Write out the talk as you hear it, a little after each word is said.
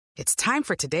It's time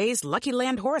for today's Lucky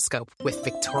Land horoscope with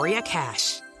Victoria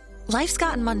Cash. Life's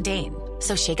gotten mundane,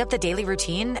 so shake up the daily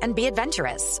routine and be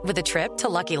adventurous with a trip to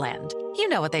Lucky Land. You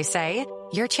know what they say,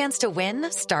 your chance to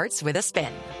win starts with a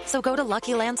spin. So go to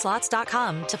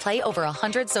LuckyLandSlots.com to play over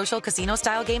 100 social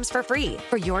casino-style games for free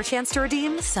for your chance to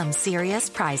redeem some serious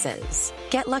prizes.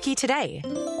 Get lucky today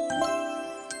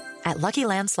at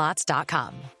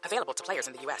LuckyLandSlots.com. Available to players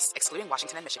in the U.S., excluding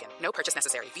Washington and Michigan. No purchase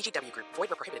necessary. VGW Group. Void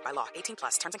where prohibited by law.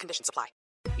 18+. Terms and conditions apply.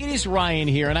 It is Ryan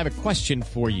here, and I have a question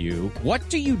for you. What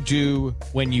do you do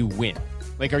when you win?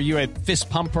 Like, are you a fist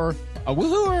pumper, a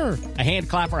woohooer, a hand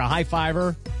clapper, a high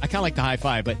fiver? I kind of like the high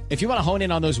five, but if you want to hone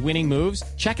in on those winning moves,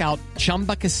 check out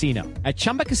Chumba Casino. At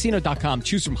ChumbaCasino.com,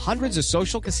 choose from hundreds of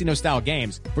social casino-style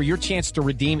games for your chance to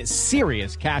redeem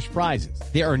serious cash prizes.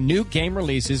 There are new game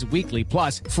releases weekly,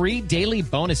 plus free daily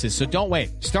bonuses, so don't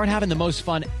wait. Start having the most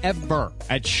fun ever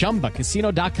at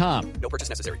ChumbaCasino.com. No purchase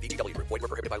necessary. VGW Group. Void where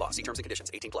prohibited by law. See terms and conditions.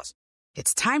 18+.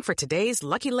 It's time for today's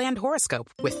Lucky Land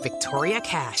horoscope with Victoria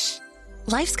Cash.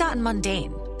 Life's gotten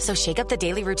mundane, so shake up the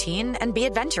daily routine and be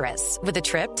adventurous with a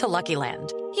trip to Lucky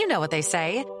Land. You know what they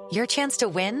say, your chance to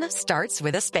win starts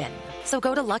with a spin. So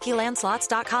go to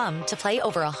LuckyLandSlots.com to play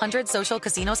over 100 social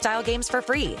casino-style games for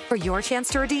free for your chance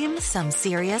to redeem some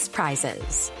serious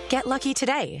prizes. Get lucky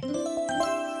today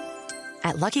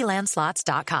at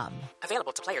LuckyLandSlots.com.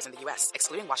 Available to players in the U.S.,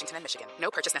 excluding Washington and Michigan.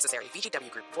 No purchase necessary. VGW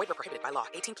Group. Void where prohibited by law.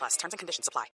 18+. Terms and conditions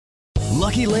apply.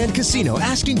 Lucky Land Casino,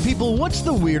 asking people, what's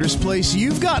the weirdest place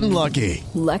you've gotten lucky?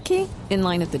 Lucky? In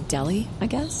line at the deli, I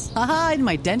guess? Aha, in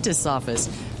my dentist's office.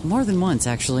 More than once,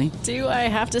 actually. Do I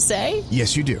have to say?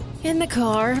 Yes, you do. In the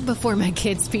car before my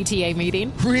kids' PTA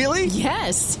meeting. Really?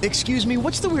 Yes. Excuse me,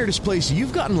 what's the weirdest place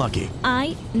you've gotten lucky?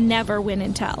 I never win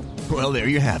and tell. Well, there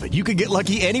you have it. You can get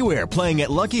lucky anywhere, playing at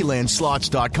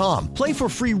LuckyLandSlots.com. Play for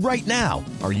free right now.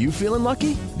 Are you feeling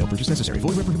lucky? No purchase necessary. Void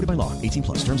where prohibited by law.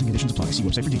 18+. Terms and conditions apply. See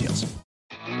website for details.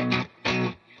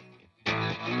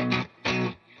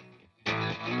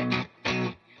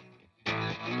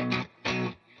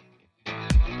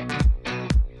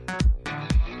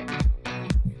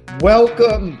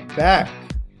 Welcome back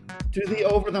to the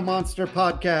Over the Monster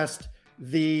podcast,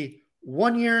 the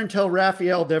 1 year until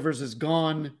Rafael Devers is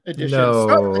gone edition. No.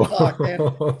 Start the clock, man.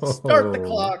 Start the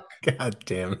clock. God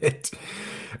damn it.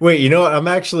 Wait, you know what? I'm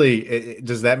actually,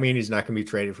 does that mean he's not going to be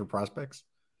traded for prospects?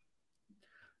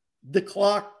 The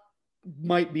clock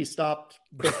might be stopped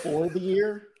before the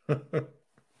year,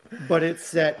 but it's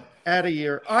set at a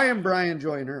year. I am Brian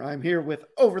Joyner. I'm here with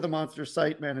Over the Monster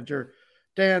site manager,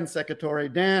 Dan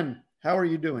Secatore. Dan, how are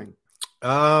you doing?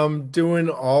 I'm doing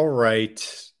all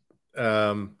right.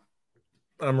 I'm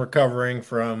recovering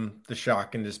from the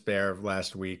shock and despair of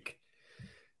last week.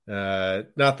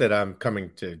 Not that I'm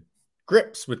coming to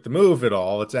grips with the move at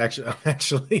all. It's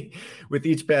actually with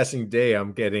each passing day,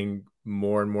 I'm getting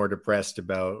more and more depressed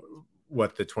about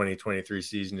what the 2023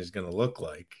 season is going to look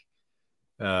like.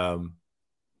 But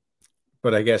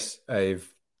I guess I've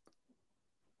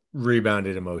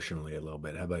rebounded emotionally a little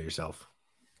bit. How about yourself?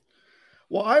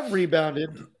 Well, I've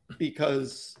rebounded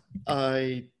because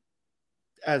as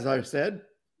I've said,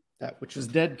 that which is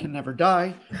dead can never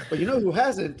die. But you know who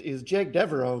hasn't is Jake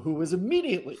Devereaux, who was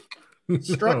immediately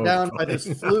struck down by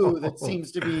this flu that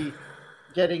seems to be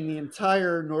getting the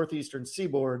entire northeastern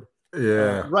seaboard.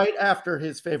 Right after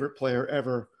his favorite player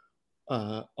ever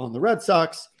on the Red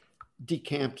Sox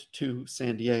decamped to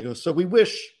San Diego. So we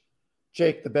wish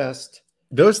Jake the best.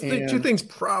 Those two things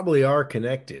probably are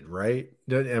connected, right?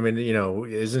 I mean, you know,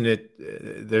 isn't it?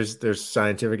 There's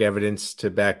scientific evidence to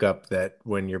back up that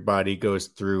when your body goes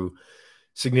through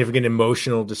significant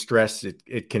emotional distress,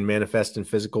 it can manifest in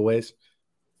physical ways.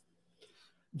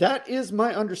 That is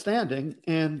my understanding,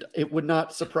 and it would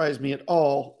not surprise me at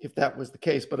all if that was the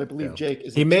case. But I believe Jake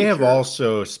is. He may have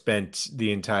also spent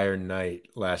the entire night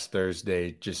last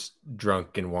Thursday just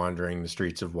drunk and wandering the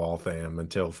streets of Waltham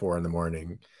until 4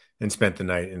 a.m. and spent the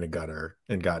night in a gutter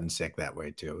and gotten sick that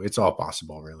way too. It's all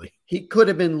possible, really. He could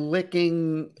have been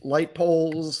licking light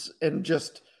poles and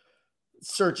just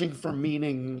searching for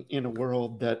meaning in a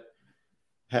world that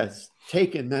has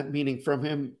taken that meaning from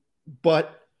him.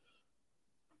 But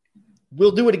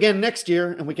we'll do it again next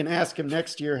year, and we can ask him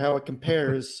next year how it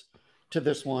compares to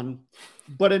this one.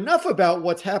 But enough about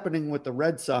what's happening with the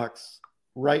Red Sox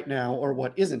right now, or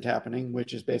what isn't happening,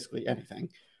 which is basically anything.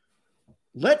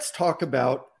 Let's talk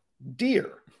about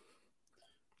deer.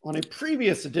 On a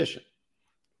previous edition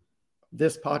of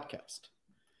this podcast,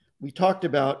 we talked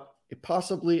about a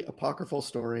possibly apocryphal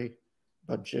story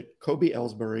about Jacoby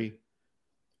Ellsbury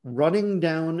running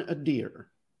down a deer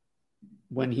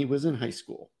when he was in high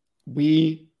school.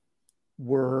 We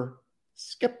were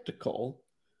skeptical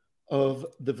of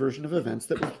the version of events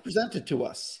that was presented to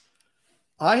us.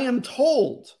 I am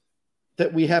told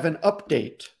that we have an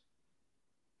update,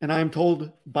 and I am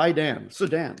told by Dan. So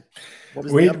Dan, what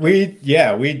is the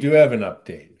update? We do have an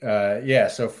update.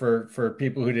 So for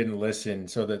people who didn't listen,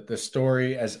 so that the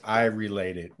story as I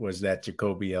relate it was that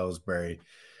Jacoby Ellsbury,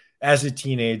 as a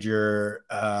teenager,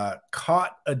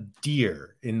 caught a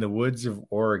deer in the woods of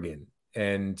Oregon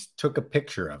and took a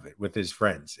picture of it with his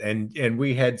friends. And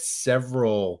we had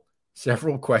several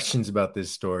questions about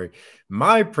this story.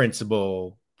 My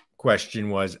principal question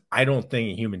was, I don't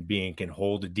think a human being can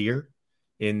hold a deer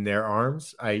in their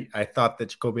arms. I thought that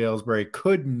Jacoby Ellsbury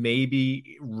could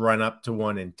maybe run up to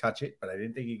one and touch it, but I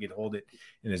didn't think he could hold it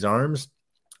in his arms.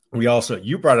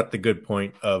 You brought up the good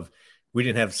point of, we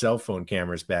didn't have cell phone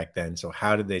cameras back then. So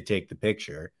how did they take the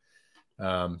picture?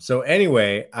 So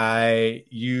anyway, I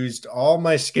used all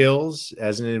my skills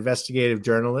as an investigative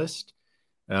journalist,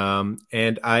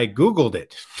 and I Googled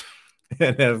it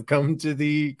and have come to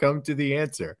the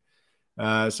answer.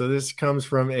 So this comes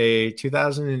from a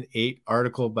 2008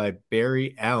 article by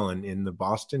Barry Allen in the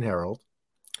Boston Herald.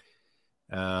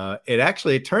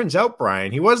 It turns out,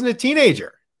 Brian, he wasn't a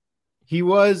teenager. He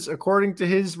was, according to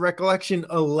his recollection,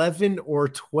 11 or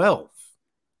 12,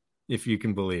 if you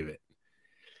can believe it.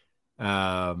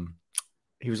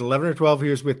 He was 11 or 12. He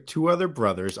was with two other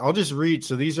brothers. I'll just read.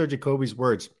 So these are Jacoby's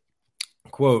words.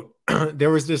 Quote,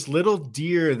 there was this little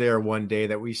deer there one day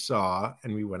that we saw,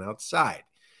 and we went outside.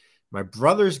 My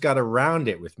brothers got around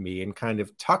it with me and kind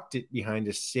of tucked it behind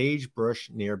a sagebrush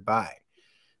nearby.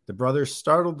 The brothers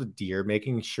startled the deer,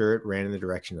 making sure it ran in the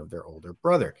direction of their older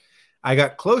brother. I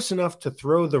got close enough to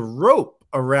throw the rope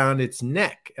around its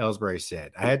neck, Ellsbury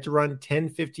said. I had to run 10,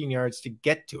 15 yards to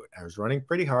get to it. I was running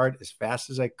pretty hard, as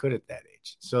fast as I could at that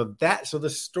age. So the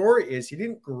story is, he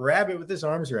didn't grab it with his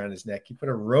arms around his neck. He put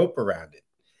a rope around it,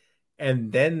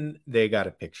 and then they got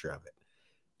a picture of it.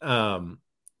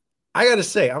 I got to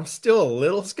say, I'm still a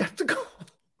little skeptical.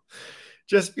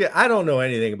 I don't know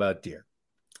anything about deer,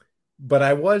 but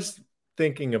I was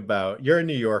thinking about, you're a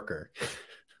New Yorker.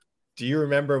 Do you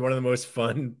remember one of the most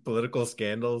fun political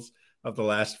scandals of the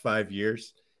last 5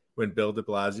 years, when Bill de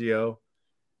Blasio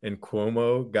and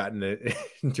Cuomo got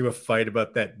into a fight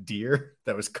about that deer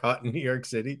that was caught in New York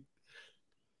City?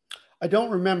 I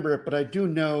don't remember it, but I do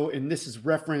know, and this is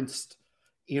referenced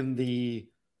in the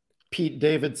Pete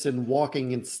Davidson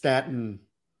Walking in Staten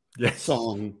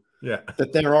song,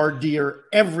 that there are deer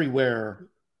everywhere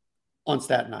on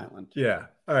Staten Island. Yeah.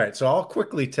 All right. So I'll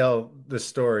quickly tell the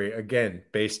story again,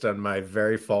 based on my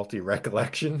very faulty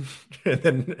recollection,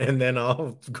 and then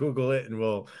I'll Google it and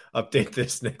we'll update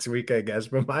this next week, I guess.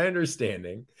 But my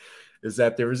understanding is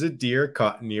that there was a deer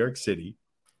caught in New York City,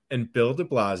 and Bill de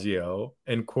Blasio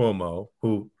and Cuomo,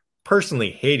 who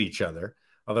personally hate each other,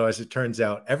 although as it turns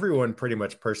out, everyone pretty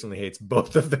much personally hates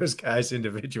both of those guys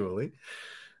individually.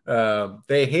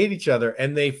 They hate each other,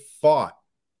 and they fought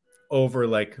over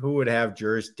who would have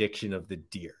jurisdiction of the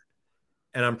deer.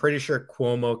 And I'm pretty sure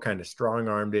Cuomo kind of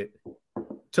strong-armed it,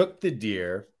 took the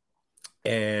deer,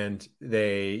 and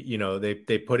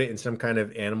they put it in some kind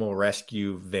of animal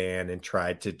rescue van and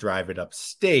tried to drive it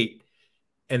upstate,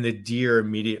 and the deer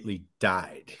immediately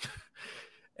died.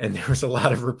 And there was a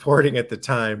lot of reporting at the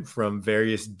time from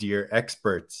various deer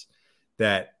experts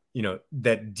that,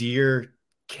 that deer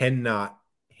cannot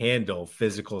handle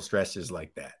physical stresses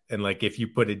like that. And if you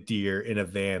put a deer in a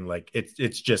van,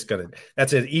 it's just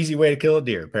that's an easy way to kill a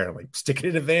deer, apparently. Stick it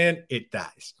in a van, it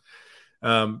dies.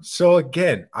 So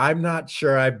again, I'm not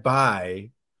sure I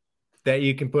buy that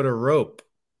you can put a rope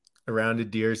around a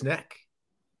deer's neck.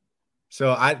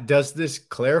 So does this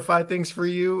clarify things for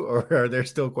you, or are there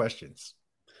still questions?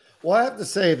 Well, I have to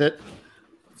say that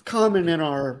it's common in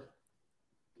our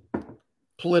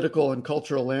political and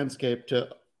cultural landscape to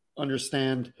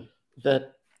understand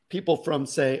that people from,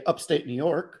 say, upstate New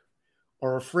York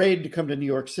are afraid to come to New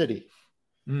York City.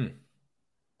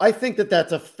 I think that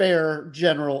that's a fair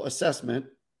general assessment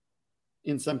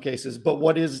in some cases, but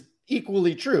what is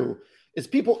equally true is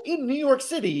people in New York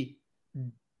City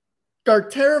are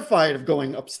terrified of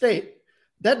going upstate.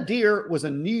 That deer was a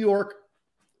New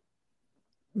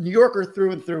Yorker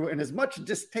through and through, and as much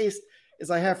distaste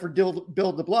as I have for Bill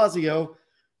de Blasio,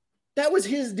 that was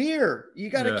his deer. You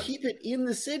got to keep it in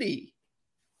the city.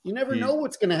 You never know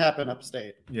what's going to happen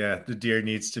upstate. Yeah, the deer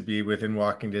needs to be within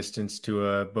walking distance to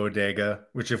a bodega,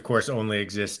 which of course only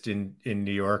exists in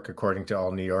New York, according to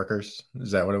all New Yorkers.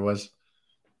 Is that what it was?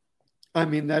 I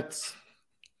mean, that's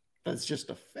just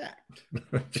a fact.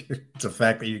 It's a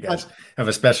fact that you guys have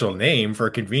a special name for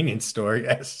a convenience store,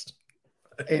 yes.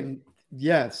 And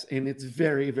yes, and it's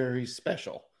very, very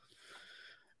special.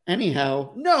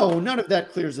 Anyhow, no, none of that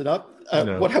clears it up.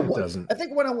 No, what it doesn't. I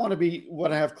think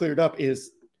what I have cleared up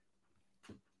is,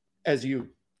 as you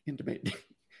intimate,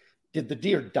 did the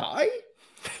deer die?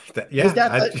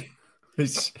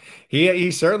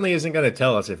 He certainly isn't going to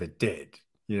tell us if it did.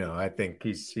 I think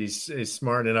he's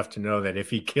smart enough to know that if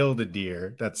he killed a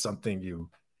deer, that's something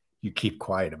you keep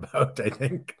quiet about, I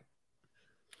think.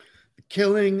 The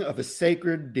killing of a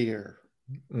sacred deer.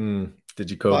 The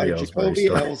Jacoby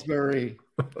Ellsbury.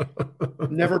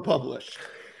 Never published.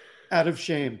 Out of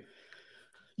shame.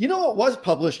 You know what was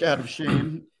published out of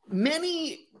shame?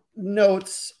 Many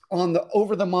notes on the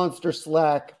Over the Monster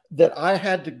Slack that I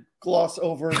had to gloss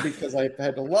over because I've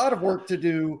had a lot of work to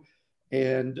do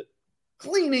and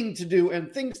cleaning to do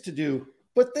and things to do.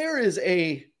 But there is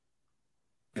a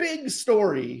big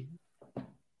story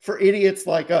for idiots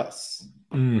like us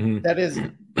that has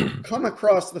come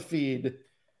across the feed,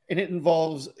 and it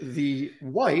involves the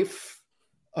wife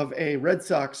of a Red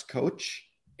Sox coach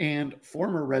and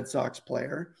former Red Sox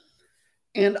player.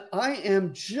 And I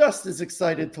am just as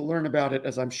excited to learn about it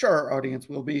as I'm sure our audience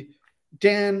will be.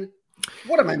 Dan,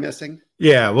 what am I missing?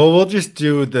 Yeah, well, we'll just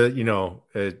do the,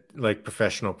 like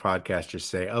professional podcasters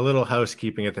say, a little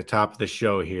housekeeping at the top of the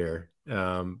show here. We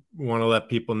want to let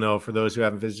people know, for those who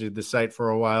haven't visited the site for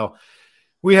a while,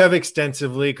 we have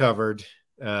extensively covered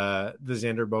the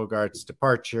Xander Bogaerts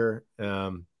departure.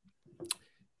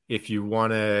 If you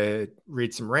want to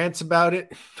read some rants about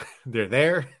it, they're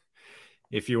there.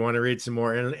 If you want to read some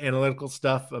more analytical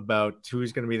stuff about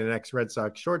who's going to be the next Red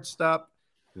Sox shortstop,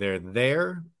 they're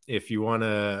there. If you want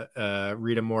to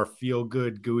read a more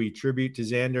feel-good, gooey tribute to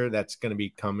Xander, that's going to be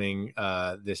coming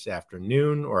this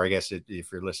afternoon, or I guess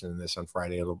if you're listening to this on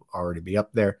Friday, it'll already be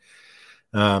up there.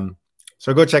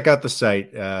 So go check out the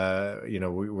site.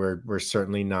 We're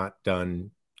certainly not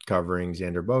done covering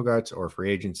Xander Bogaerts or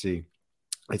free agency.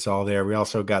 It's all there. We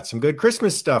also got some good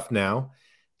Christmas stuff now.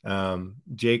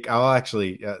 Jake, Jake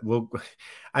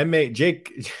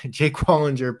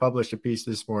Wallinger published a piece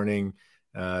this morning.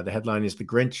 The headline is "The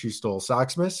Grinch Who Stole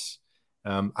Soxmas."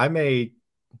 I may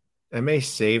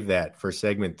save that for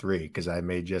segment 3 because I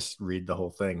may just read the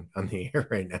whole thing on the air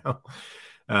right now.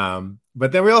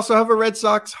 But then we also have a Red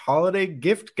Sox holiday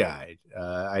gift guide.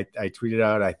 I tweeted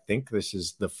out, I think this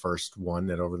is the first one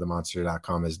that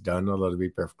overthemonster.com has done, although to be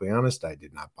perfectly honest, I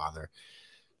did not bother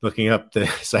looking up the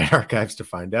site archives to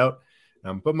find out.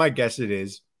 But my guess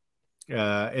it's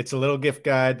a little gift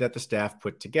guide that the staff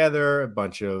put together, a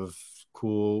bunch of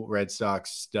cool Red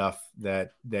Sox stuff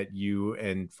that you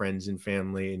and friends and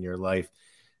family in your life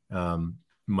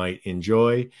might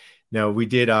enjoy. Now, we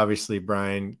did obviously,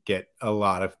 Brian, get a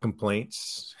lot of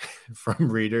complaints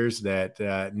from readers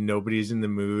that nobody's in the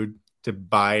mood to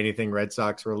buy anything Red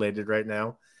Sox related right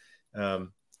now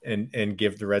and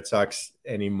give the Red Sox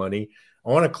any money. I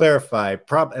want to clarify,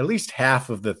 at least half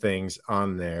of the things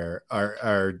on there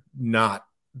are not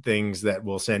things that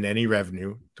will send any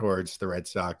revenue towards the Red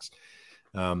Sox.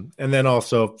 And then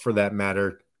also, for that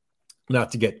matter,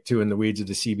 not to get too in the weeds of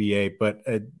the CBA, but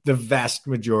the vast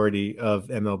majority of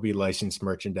MLB licensed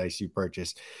merchandise you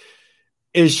purchase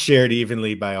is shared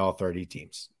evenly by all 30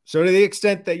 teams. So to the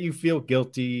extent that you feel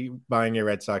guilty buying a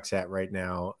Red Sox hat right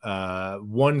now,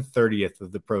 1/30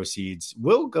 of the proceeds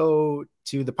will go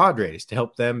to the Padres to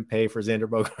help them pay for Xander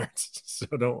Bogaerts. So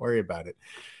don't worry about it.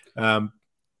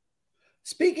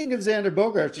 Speaking of Xander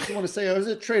Bogaerts, I just want to say I was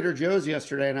at Trader Joe's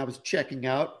yesterday and I was checking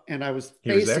out, and I was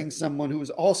facing someone who was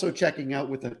also checking out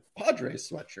with a Padres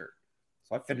sweatshirt.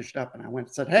 So I finished up and I went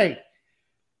and said, "Hey,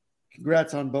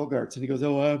 congrats on Bogaerts." And he goes,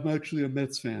 "Oh, I'm actually a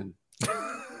Mets fan."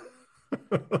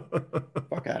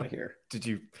 Fuck out of here. Did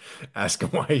you ask him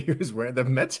why he was wearing? The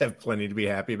Mets have plenty to be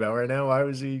happy about right now. Why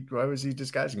was he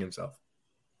disguising himself?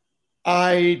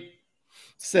 I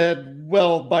said,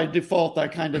 well, by default, I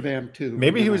kind of am too.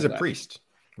 Maybe he was a priest.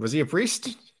 Was he a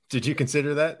priest? Did you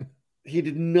consider that? He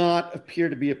did not appear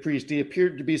to be a priest. He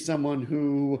appeared to be someone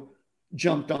who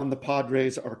jumped on the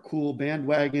Padres are cool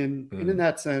bandwagon. And in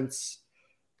that sense,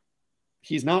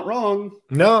 he's not wrong.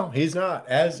 No, he's not.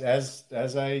 As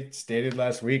I stated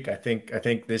last week, I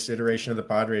think this iteration of the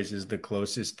Padres is the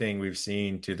closest thing we've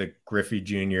seen to the Griffey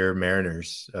Jr.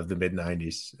 Mariners of the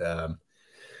mid-90s.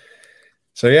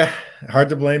 So yeah, hard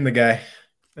to blame the guy.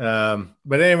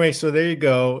 But anyway, so there you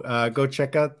go. Go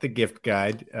check out the gift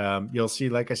guide. You'll see,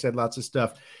 like I said, lots of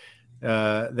stuff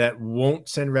that won't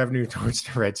send revenue towards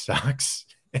the Red Sox.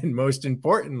 And most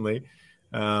importantly,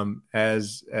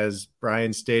 as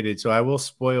Brian stated, so I will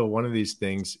spoil one of these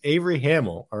things. Avery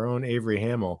Hamill, our own Avery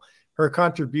Hamill, her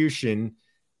contribution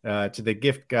to the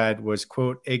gift guide was,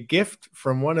 quote, "a gift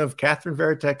from one of Catherine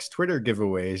Veritek's Twitter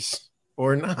giveaways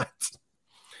or not."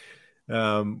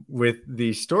 With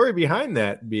the story behind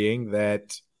that being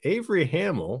that Avery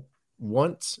Hamill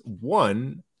once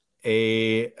won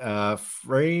a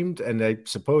framed and I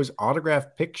suppose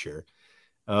autographed picture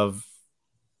of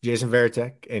Jason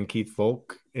Varitek and Keith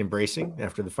Foulke embracing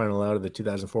after the final out of the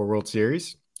 2004 World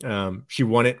Series. She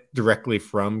won it directly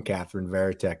from Catherine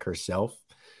Varitek herself.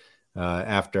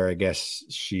 After I guess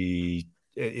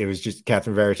it was just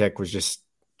Catherine Varitek was just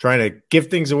trying to give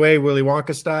things away Willy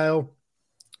Wonka style.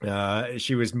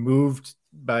 She was moved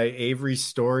by Avery's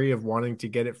story of wanting to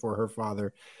get it for her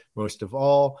father most of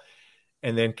all.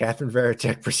 And then Catherine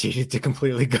Varitek proceeded to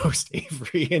completely ghost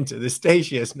Avery, and to this day,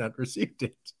 she has not received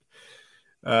it.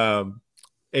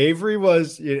 Avery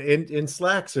was in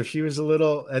Slack, so she was a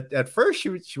little, at first,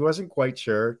 she wasn't quite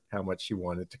sure how much she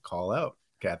wanted to call out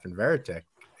Catherine Varitek.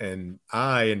 And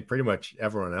I, and pretty much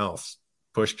everyone else,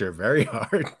 pushed her very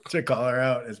hard to call her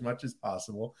out as much as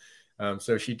possible.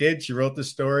 So she did. She wrote the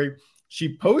story.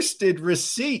 She posted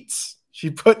receipts. She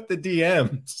put the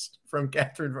DMs from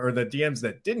Catherine, or the DMs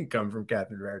that didn't come from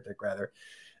Catherine Varitek, rather,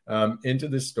 into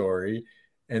the story.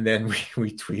 And then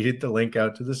we tweeted the link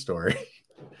out to the story.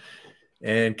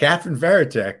 And Catherine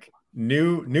Varitek,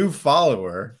 new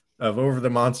follower of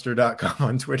overthemonster.com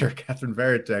on Twitter, Catherine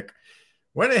Varitek,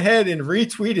 went ahead and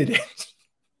retweeted it,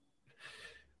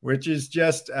 which is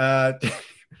just, I'll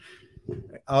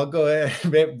go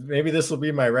ahead. Maybe this will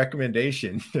be my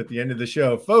recommendation at the end of the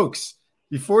show. Folks,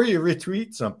 before you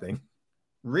retweet something,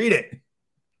 read it.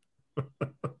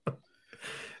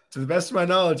 To the best of my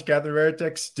knowledge, Catherine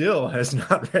Varitek still has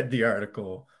not read the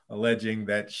article alleging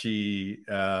that she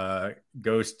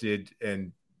ghosted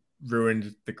and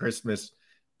ruined the Christmas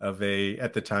of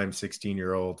at the time,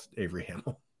 16-year-old Avery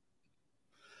Hamill.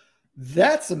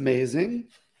 That's amazing.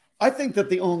 I think that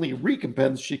the only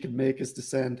recompense she could make is to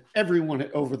send everyone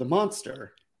at Over the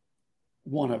Monster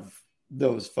one of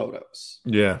those photos.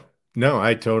 Yeah. No,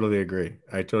 I totally agree.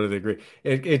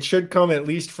 It should come at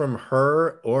least from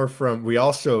her or from, we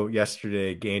also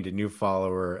yesterday gained a new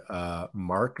follower,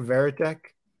 Mark Varitek.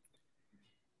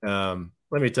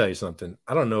 Let me tell you something.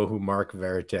 I don't know who Mark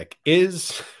Varitek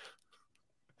is,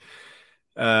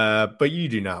 but you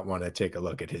do not want to take a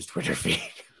look at his Twitter feed.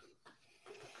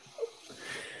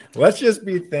 Let's just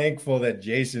be thankful that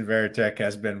Jason Varitek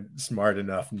has been smart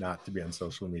enough not to be on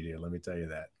social media. Let me tell you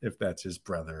that, if that's his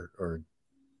brother or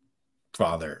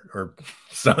father or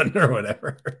son or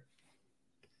whatever.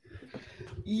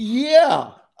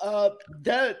 Yeah,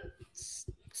 that's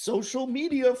social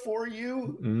media for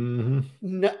you.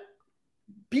 Mm-hmm.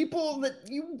 People that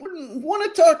you wouldn't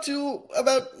want to talk to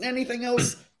about anything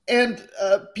else, and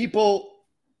people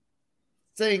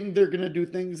saying they're going to do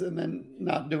things and then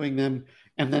not doing them,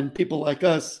 and then people like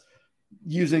us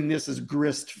using this as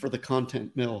grist for the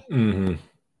content mill. Mm-hmm.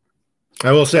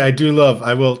 I will say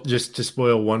I will just to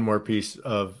spoil one more piece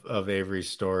of Avery's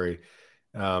story.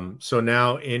 So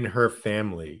now in her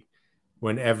family,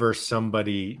 whenever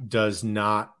somebody does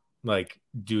not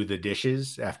do the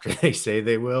dishes after they say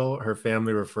they will, her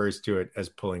family refers to it as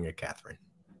pulling a Catherine,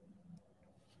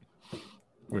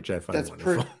 which I find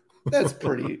wonderful. That's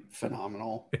pretty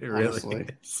phenomenal. It really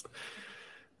is.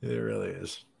 It really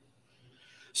is.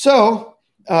 So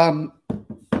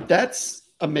that's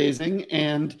amazing.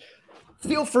 And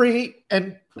feel free,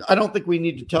 and I don't think we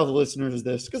need to tell the listeners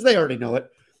this because they already know it.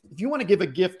 If you want to give a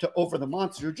gift to Over the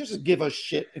Monster, just give us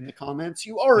shit in the comments.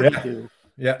 You already do.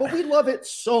 Yeah. But we love it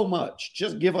so much.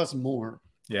 Just give us more.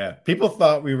 Yeah. People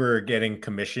thought we were getting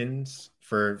commissions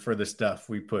for the stuff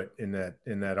we put in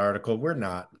that article. We're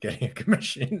not getting a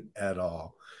commission at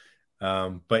all.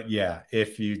 But yeah,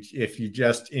 if you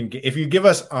give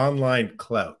us online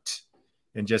clout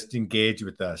and just engage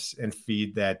with us and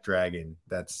feed that dragon,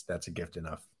 that's a gift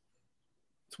enough.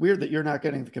 It's weird that you're not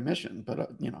getting the commission,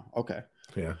 but okay.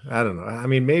 Yeah, I don't know. I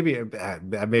mean, maybe I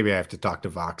have to talk to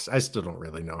Vox. I still don't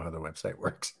really know how the website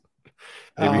works.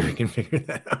 Maybe we can figure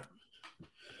that out.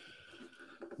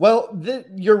 Well,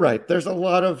 you're right. There's a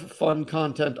lot of fun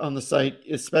content on the site,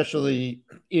 especially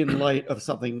in light of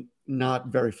something not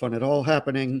very fun at all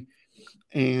happening.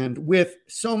 And with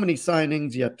so many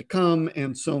signings yet to come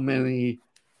and so many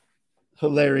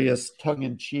hilarious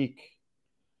tongue-in-cheek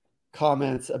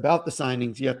comments about the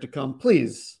signings yet to come,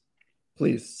 please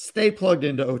stay plugged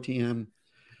into OTM,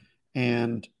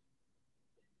 and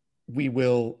we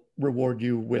will reward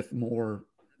you with more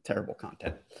terrible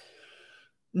content.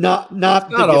 Not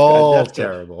all that's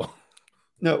terrible.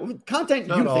 No, content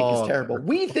you think is terrible.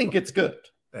 We think it's good.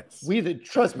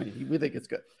 Trust me, we think it's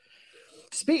good.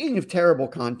 Speaking of terrible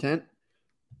content,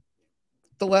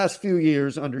 the last few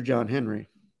years under John Henry.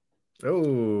 Oh.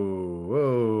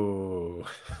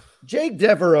 Jake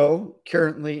Devereaux,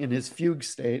 currently in his fugue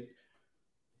state,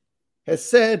 has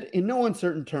said in no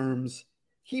uncertain terms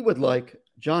he would like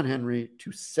John Henry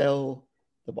to sell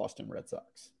the Boston Red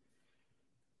Sox.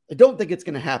 I don't think it's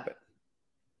going to happen.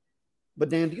 But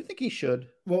Dan, do you think he should?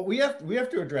 Well, we have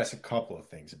to address a couple of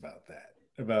things about that.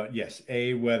 About, yes,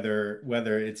 A,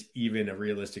 whether it's even a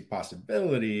realistic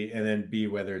possibility, and then B,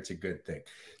 whether it's a good thing.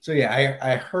 So yeah,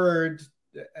 I heard,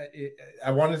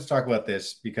 I wanted to talk about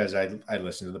this because I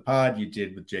listened to the pod you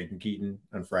did with Jake and Keaton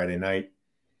on Friday night.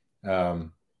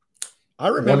 I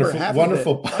remember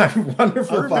wonderful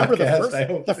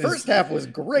podcast. The first half was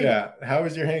great. Yeah. How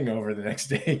was your hangover the next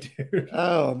day, dude?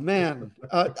 Oh man.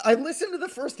 I listened to the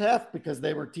first half because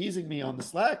they were teasing me on the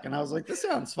Slack and I was like, this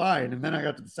sounds fine. And then I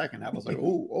got to the second half. I was like,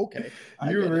 oh, okay.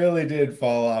 You really did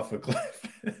fall off a cliff.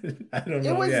 I don't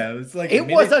know. It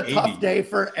was a tough day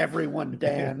for everyone,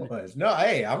 Dan. It was. No,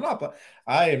 hey, I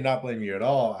am not blaming you at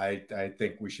all. I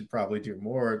think we should probably do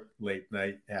more late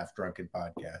night half drunken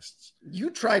podcasts.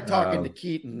 You tried talking to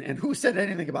Keaton, and who said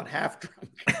anything about half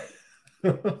drunk?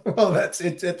 Well, that's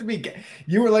it. At the beginning,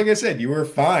 you were, like I said, you were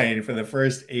fine for the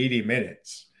first 80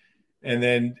 minutes. And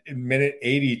then minute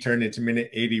 80 turned into minute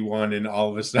 81, and all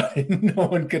of a sudden no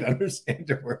one could understand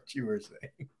a word you were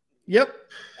saying. Yep.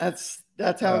 That's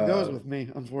how it goes with me,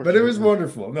 unfortunately. But it was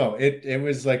wonderful. No, it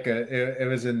was like it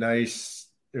was a nice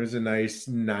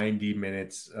 90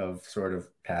 minutes of sort of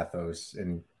pathos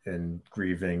and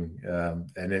grieving.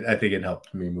 And I think it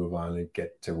helped me move on and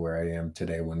get to where I am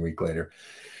today, 1 week later.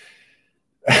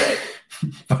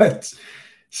 But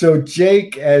so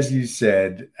Jake, as you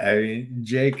said, I mean,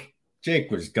 Jake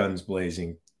was guns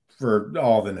blazing for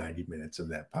all the 90 minutes of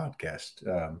that podcast.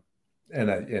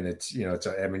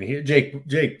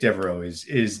 Jake Devereaux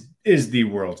is the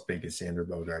world's biggest Xander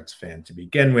Bogaerts fan to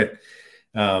begin with,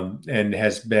 and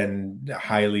has been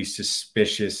highly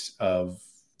suspicious of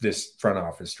this front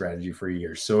office strategy for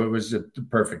years. So it was a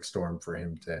perfect storm for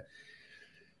him to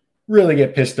really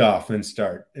get pissed off and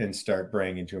start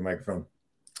braying into a microphone.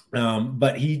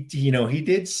 But he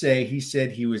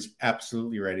said he was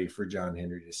absolutely ready for John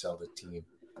Henry to sell the team.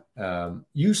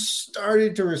 You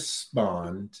started to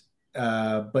respond,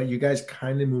 but you guys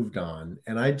kind of moved on.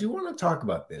 And I do want to talk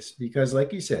about this because,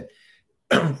 like you said,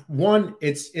 one,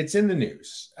 it's in the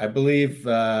news. I believe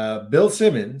Bill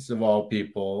Simmons, of all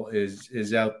people,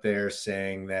 is out there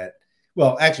saying that.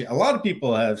 Well, actually, a lot of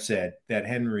people have said that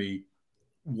Henry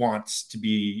wants to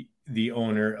be the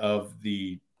owner of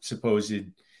the supposed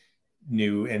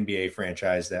new NBA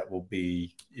franchise that will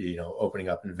be, opening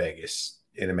up in Vegas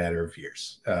in a matter of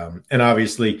years. And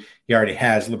obviously, he already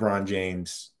has LeBron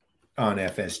James on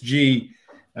FSG.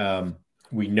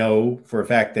 We know for a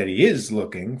fact that he is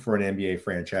looking for an NBA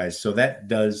franchise, so that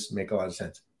does make a lot of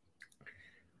sense.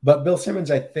 But Bill Simmons,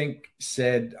 I think,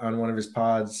 said on one of his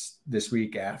pods this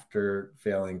week after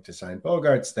failing to sign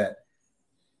Bogaerts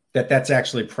that's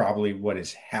actually probably what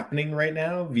is happening right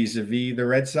now vis-a-vis the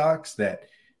Red Sox, that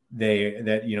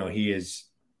he is,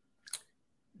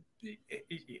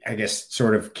 I guess,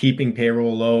 sort of keeping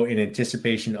payroll low in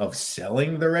anticipation of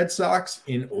selling the Red Sox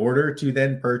in order to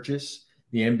then purchase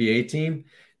the NBA team.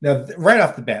 Now, right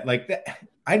off the bat, like that,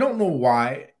 I don't know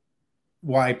why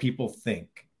people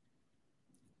think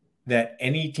that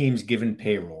any team's given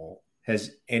payroll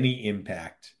has any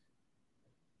impact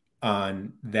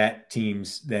on that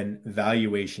team's then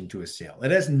valuation to a sale.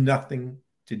 It has nothing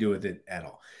to do with it at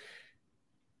all.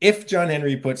 If John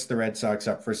Henry puts the Red Sox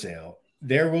up for sale,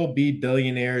 there will be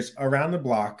billionaires around the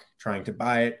block trying to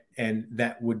buy it, and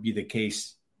that would be the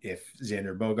case if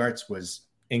Xander Bogaerts was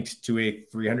inked to a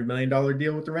 $300 million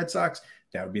deal with the Red Sox.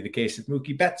 That would be the case if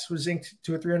Mookie Betts was inked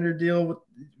to a $300 deal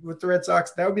with the Red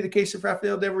Sox. That would be the case if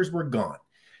Rafael Devers were gone.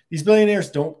 These billionaires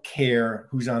don't care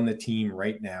who's on the team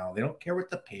right now. They don't care what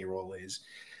the payroll is.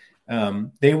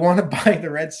 They want to buy the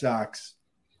Red Sox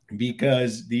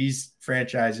because these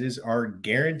franchises are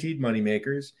guaranteed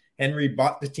moneymakers. Henry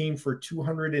bought the team for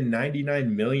 $299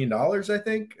 million, I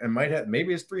think.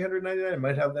 Maybe it's $399. I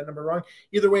might have that number wrong.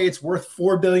 Either way, it's worth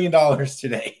 $4 billion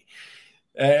today.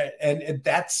 And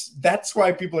that's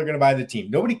why people are going to buy the team.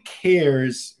 Nobody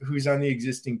cares who's on the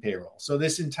existing payroll. So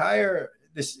Simmons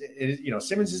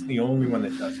isn't the only one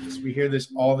that does this. We hear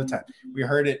this all the time. We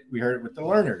heard it with the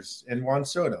Lerners and Juan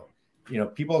Soto.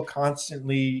 People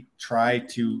constantly try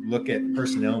to look at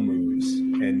personnel moves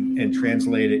and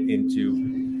translate it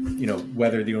into,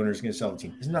 whether the owner is going to sell the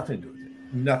team. There's nothing to do with it.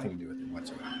 Nothing to do with it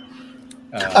whatsoever.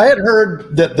 I had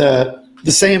heard that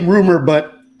the same rumor,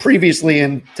 but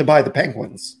previously to buy the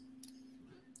Penguins.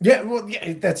 Yeah, well,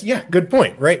 yeah, good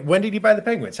point, right? When did he buy the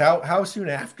Penguins? How soon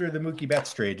after the Mookie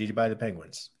Betts trade did he buy the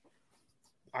Penguins?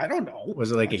 I don't know.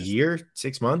 Was it like a year,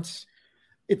 6 months?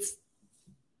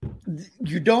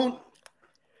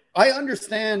 I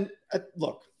understand.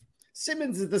 Look,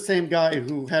 Simmons is the same guy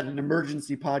who had an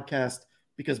emergency podcast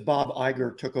because Bob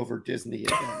Iger took over Disney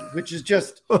again, which is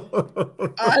just,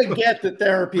 I get that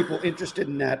there are people interested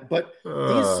in that, but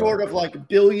these sort of like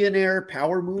billionaire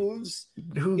power moves.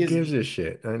 Who gives a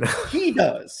shit? I know. He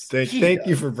does. Thank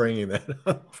you for bringing that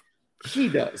up. He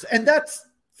does. And that's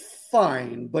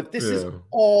fine, but this is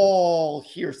all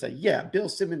hearsay. Yeah, Bill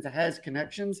Simmons has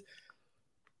connections.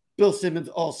 Bill Simmons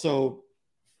also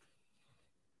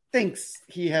thinks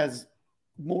he has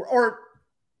more, or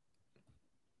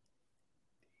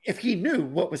if he knew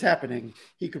what was happening,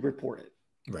 he could report it.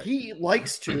 Right. He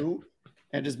likes to,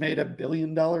 and has made $1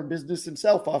 billion business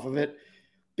himself off of it,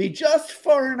 be just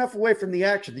far enough away from the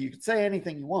action that you can say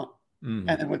anything you want. And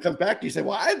then when it comes back to you, say,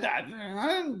 well,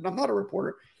 I'm not a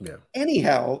reporter. Yeah.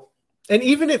 Anyhow. And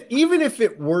even if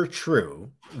it were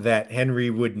true that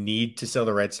Henry would need to sell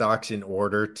the Red Sox in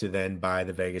order to then buy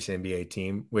the Vegas NBA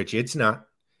team, which it's not,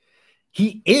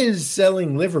 he is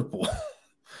selling Liverpool.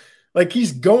 Like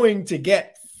he's going to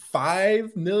get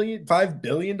 $5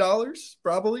 billion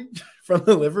probably from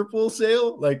the Liverpool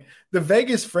sale. Like the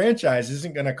Vegas franchise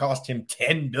isn't going to cost him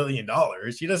 $10 billion.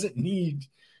 He doesn't need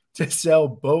to sell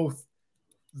both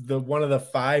one of the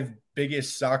 5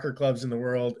 biggest soccer clubs in the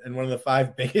world and one of the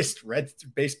 5 biggest red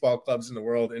baseball clubs in the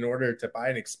world in order to buy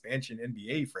an expansion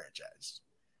NBA franchise.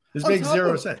 This makes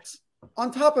zero sense.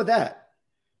 On top of that,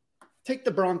 take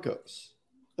the Broncos.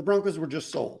 The Broncos were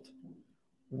just sold.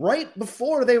 Right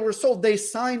before they were sold, they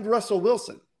signed Russell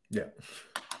Wilson. Yeah.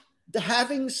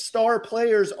 Having star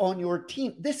players on your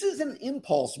team, this is an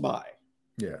impulse buy.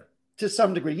 Yeah. To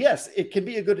some degree. Yes, it can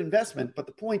be a good investment, but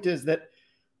the point is that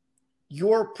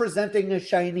you're presenting a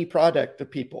shiny product to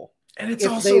people. And it's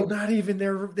also not even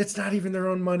their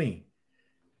own money.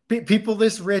 People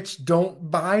this rich don't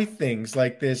buy things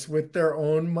like this with their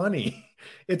own money.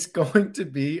 It's going to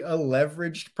be a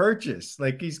leveraged purchase.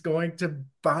 Like he's going to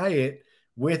buy it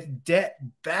with debt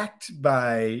backed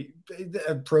by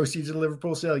the proceeds of the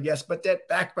Liverpool sale. Yes, but debt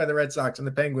backed by the Red Sox and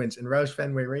the Penguins and Roush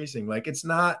Fenway Racing. Like it's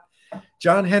not,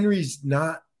 John Henry's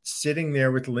not sitting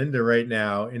there with Linda right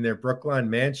now in their Brookline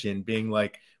mansion being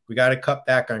like, we got to cut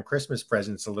back on Christmas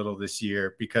presents a little this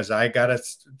year because I got to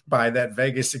buy that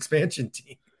Vegas expansion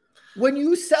team. When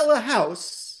you sell a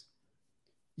house,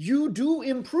 you do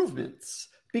improvements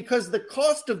because the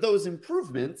cost of those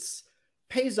improvements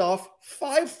pays off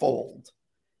 5-fold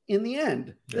in the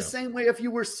end. Yeah. The same way if you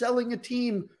were selling a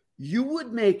team, you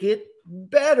would make it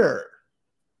better.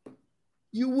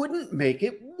 You wouldn't make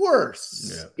it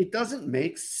worse. Yeah. It doesn't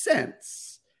make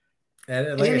sense.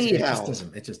 And like anyhow,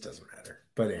 it just doesn't matter.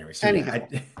 But anyway,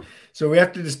 so we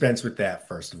have to dispense with that,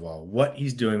 first of all. What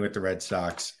he's doing with the Red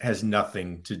Sox has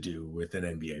nothing to do with an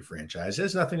NBA franchise. It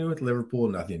has nothing to do with Liverpool,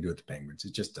 nothing to do with the Penguins.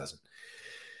 It just doesn't.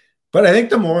 But I think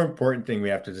the more important thing we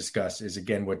have to discuss is,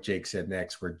 again, what Jake said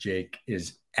next, where Jake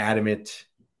is adamant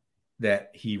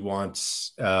that he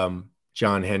wants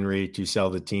John Henry to sell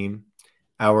the team.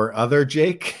 Our other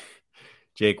Jake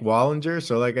Wallinger.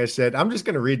 So like I said, I'm just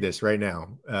going to read this right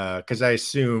now because I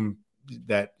assume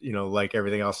that, like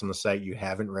everything else on the site, you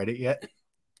haven't read it yet.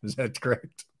 Is that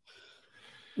correct?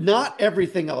 Not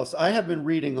everything else. I have been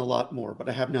reading a lot more, but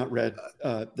I have not read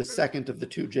the second of the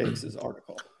two Jakes'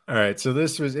 article. All right. So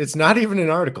it's not even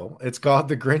an article. It's called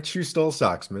The Grinch Who Stole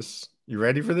Soxmas. You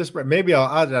ready for this? Maybe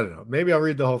I don't know. Maybe I'll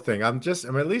read the whole thing. I'm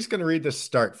at least going to read the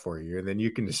start for you, and then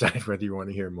you can decide whether you want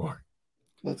to hear more.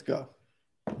 Let's go.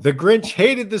 The Grinch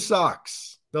hated the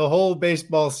Sox the whole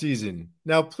baseball season.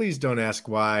 Now, please don't ask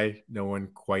why. No one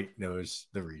quite knows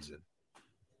the reason.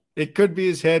 It could be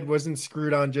his head wasn't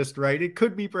screwed on just right. It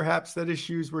could be perhaps that his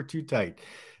shoes were too tight.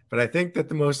 But I think that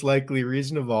the most likely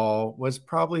reason of all was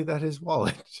probably that his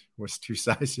wallet was 2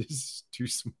 sizes too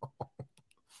small.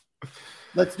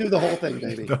 Let's do the whole thing,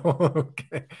 baby.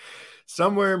 Okay.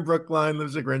 Somewhere in Brookline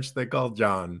lives a Grinch they call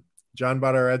John. John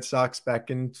bought our Red Sox back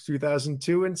in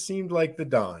 2002 and seemed like the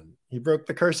Don. He broke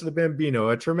the curse of the Bambino,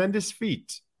 a tremendous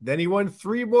feat. Then he won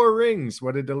 3 more rings.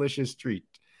 What a delicious treat.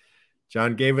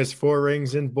 John gave us 4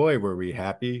 rings, and boy, were we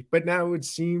happy. But now it would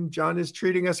seem John is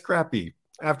treating us crappy.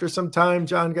 After some time,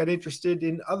 John got interested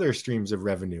in other streams of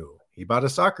revenue. He bought a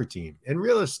soccer team and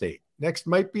real estate. Next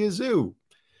might be a zoo.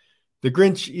 The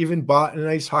Grinch even bought an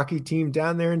ice hockey team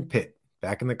down there in Pitt.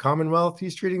 Back in the Commonwealth,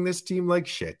 he's treating this team like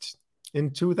shit.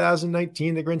 In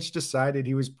 2019, the Grinch decided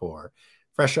he was poor.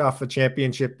 Fresh off a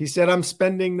championship, he said, I'm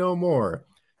spending no more.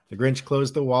 The Grinch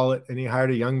closed the wallet and he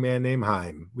hired a young man named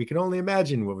Haim. We can only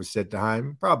imagine what was said to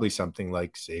Haim. Probably something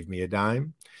like, save me a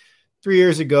dime. 3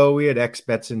 years ago, we had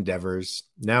X-Bets endeavors.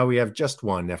 Now we have just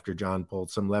one after John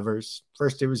pulled some levers.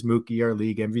 First, it was Mookie, our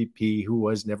league MVP, who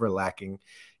was never lacking.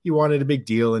 He wanted a big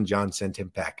deal, and John sent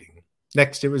him packing.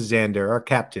 Next, it was Xander, our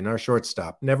captain, our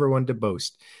shortstop, never one to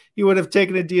boast. He would have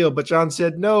taken a deal, but John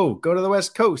said, no, go to the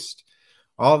West Coast.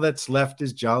 All that's left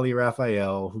is Jolly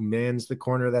Raphael, who mans the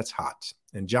corner that's hot.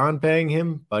 And John paying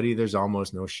him, buddy, there's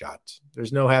almost no shot.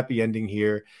 There's no happy ending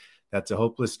here. That's a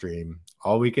hopeless dream.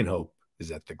 All we can hope is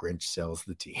that the Grinch sells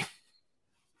the team.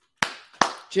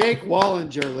 Jake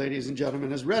Wallinger, ladies and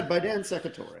gentlemen, is read by Dan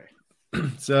Secatore.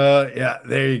 So, yeah,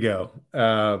 there you go.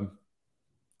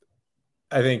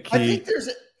 I think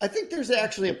there's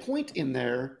actually a point in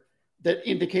there that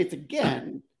indicates,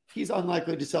 again, he's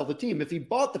unlikely to sell the team. If he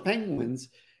bought the Penguins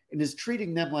and is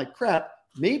treating them like crap,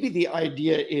 maybe the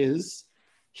idea is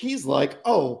he's like,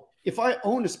 oh, if I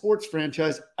own a sports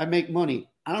franchise, I make money.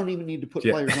 I don't even need to put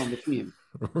players on the team.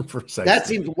 Precisely. That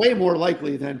seems way more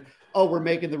likely than, oh, we're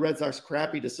making the Red Sox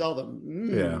crappy to sell them.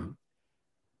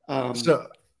 Yeah.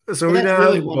 So we now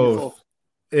really have both.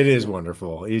 It is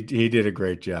wonderful. He did a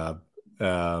great job. We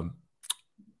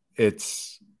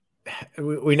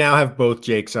now have both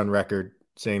Jakes on record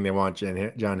saying they want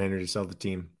John Henry to sell the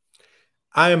team.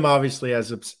 I am obviously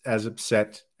as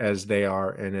upset as they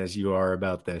are and as you are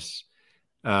about this.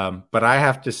 But I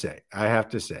have to say,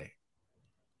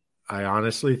 I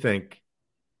honestly think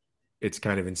it's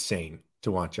kind of insane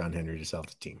to want John Henry to sell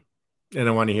the team. And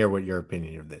I want to hear what your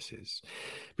opinion of this is.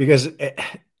 Because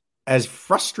as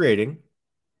frustrating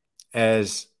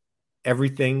as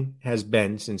everything has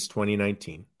been since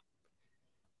 2019,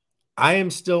 I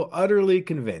am still utterly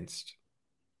convinced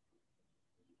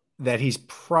that he's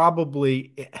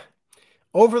probably,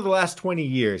 over the last 20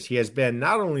 years, he has been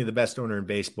not only the best owner in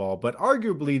baseball, but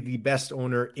arguably the best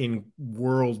owner in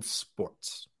world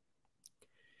sports.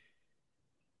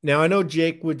 Now, I know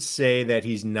Jake would say that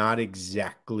he's not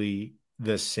exactly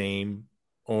the same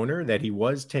owner that he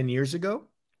was 10 years ago.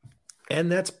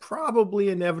 And that's probably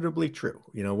inevitably true.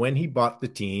 You know, when he bought the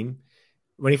team,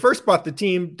 when he first bought the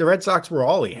team, the Red Sox were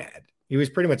all he had. He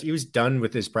was done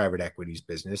with his private equities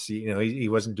business. He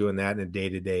wasn't doing that in a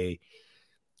day-to-day,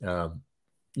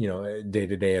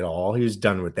 day-to-day at all. He was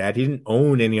done with that. He didn't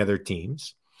own any other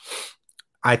teams.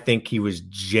 I think he was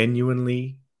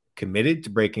genuinely committed to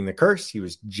breaking the curse. He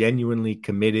was genuinely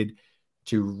committed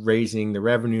to raising the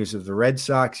revenues of the Red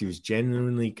Sox. He was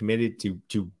genuinely committed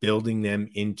to building them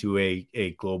into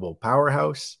a global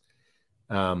powerhouse.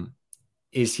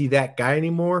 Is he that guy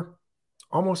anymore?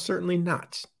 Almost certainly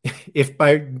not. If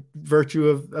by virtue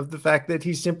of the fact that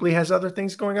he simply has other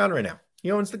things going on right now.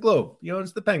 He owns the Globe. He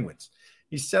owns the Penguins.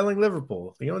 He's selling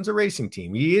Liverpool. He owns a racing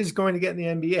team. He is going to get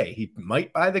in the NBA. He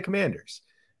might buy the Commanders.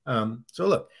 So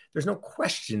look, there's no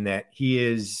question that he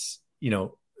is,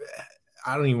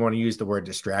 I don't even want to use the word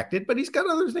distracted, but he's got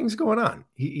other things going on.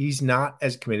 He's not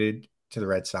as committed to the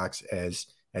Red Sox as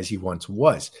he once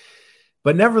was.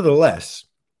 But nevertheless,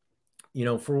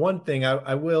 for one thing,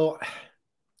 I will,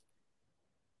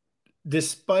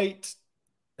 despite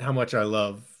how much I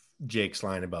love Jake's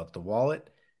line about the wallet,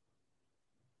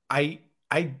 I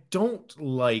don't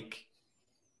like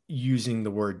using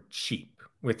the word cheap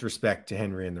with respect to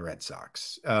Henry and the Red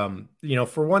Sox.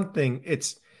 For one thing,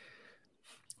 it's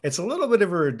a little bit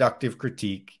of a reductive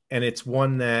critique, and it's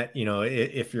one that,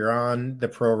 if you're on the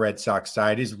pro Red Sox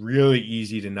side, is really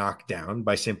easy to knock down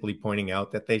by simply pointing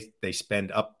out that they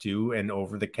spend up to and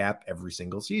over the cap every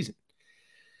single season.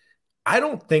 I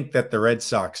don't think that the Red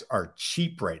Sox are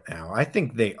cheap right now. I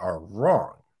think they are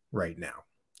wrong right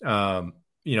now.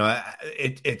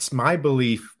 It's my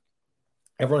belief.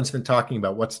 Everyone's been talking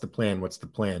about what's the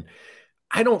plan.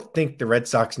 I don't think the Red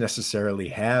Sox necessarily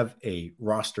have a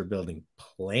roster building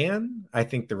plan. I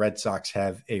think the Red Sox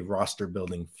have a roster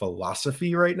building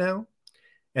philosophy right now.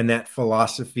 And that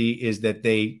philosophy is that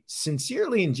they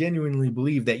sincerely and genuinely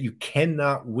believe that you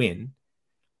cannot win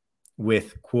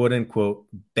with quote unquote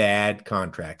bad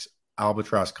contracts,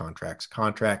 albatross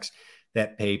contracts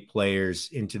that pay players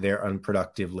into their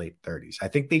unproductive late 30s. I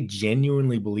think they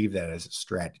genuinely believe that as a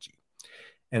strategy.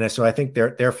 And so I think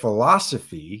their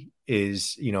philosophy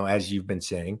is, as you've been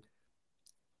saying,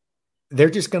 they're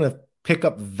just going to pick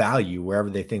up value wherever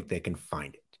they think they can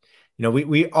find it.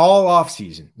 We all off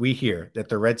season, we hear that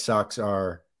the Red Sox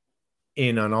are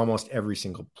in on almost every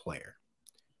single player.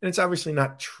 And it's obviously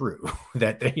not true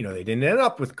that they didn't end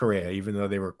up with Correa, even though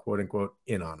they were quote unquote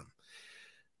in on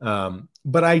him.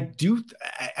 But I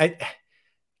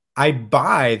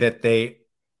buy that they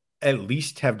at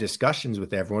least have discussions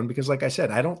with everyone, because like I said,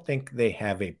 I don't think they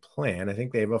have a plan. I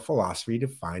think they have a philosophy to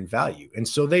find value. And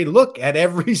so they look at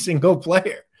every single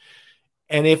player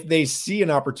And if they see an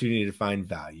opportunity to find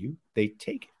value, they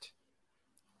take it.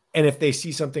 And if they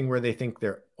see something where they think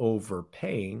they're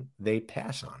overpaying, they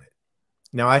pass on it.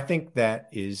 Now, I think that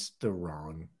is the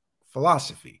wrong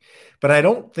philosophy, but I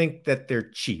don't think that they're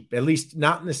cheap, at least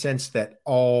not in the sense that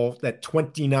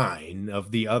 29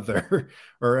 of the other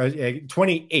or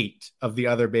 28 of the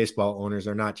other baseball owners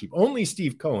are not cheap. Only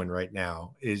Steve Cohen right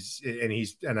now is,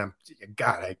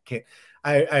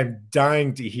 I'm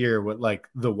dying to hear what like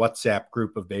the WhatsApp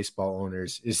group of baseball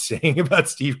owners is saying about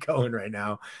Steve Cohen right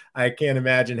now. I can't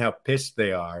imagine how pissed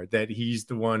they are that he's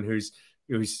the one who's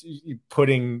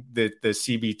putting the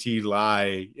CBT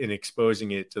lie and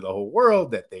exposing it to the whole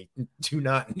world that they do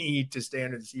not need to stay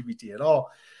under the CBT at all.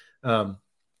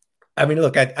 I mean,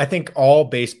 look, I think all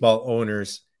baseball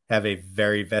owners have a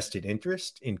very vested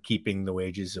interest in keeping the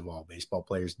wages of all baseball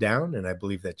players down. And I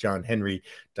believe that John Henry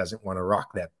doesn't want to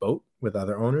rock that boat with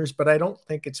other owners, but I don't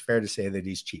think it's fair to say that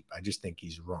he's cheap. I just think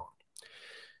he's wrong.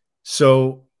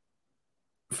 So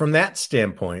from that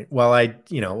standpoint, while I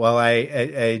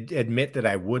admit that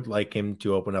I would like him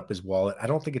to open up his wallet, I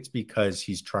don't think it's because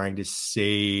he's trying to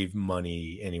save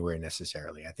money anywhere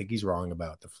necessarily. I think he's wrong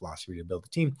about the philosophy to build a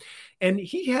team. And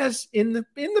he has in the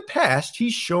past,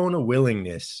 he's shown a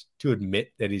willingness to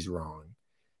admit that he's wrong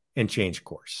and change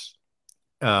course.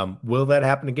 Will that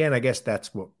happen again? I guess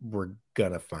that's what we're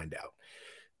gonna find out.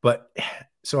 But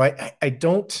so I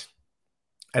don't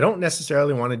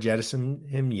necessarily want to jettison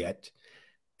him yet.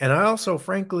 And I also,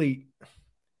 frankly,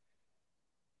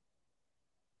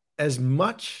 as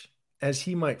much as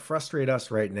he might frustrate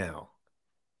us right now,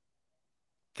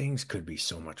 things could be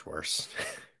so much worse.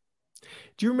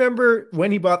 Do you remember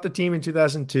when he bought the team in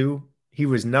 2002? He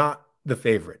was not the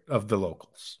favorite of the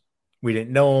locals. We didn't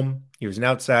know him. He was an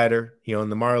outsider. He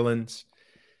owned the Marlins.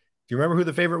 Do you remember who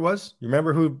the favorite was? You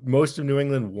remember who most of New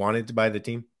England wanted to buy the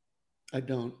team? I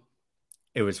don't.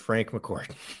 It was Frank McCourt.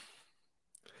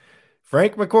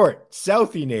 Frank McCourt,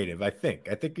 Southie native, I think.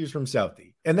 I think he was from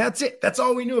Southie. And that's it. That's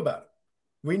all we knew about him.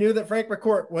 We knew that Frank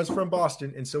McCourt was from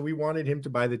Boston, and so we wanted him to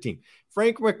buy the team.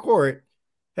 Frank McCourt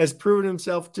has proven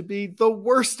himself to be the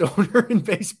worst owner in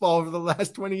baseball over the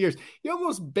last 20 years. He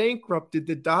almost bankrupted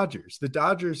the Dodgers. The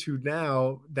Dodgers, who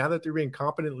now that they're being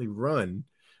competently run,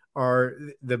 are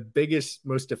the biggest,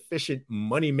 most efficient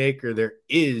moneymaker there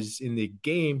is in the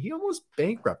game. He almost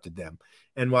bankrupted them.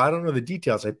 And while I don't know the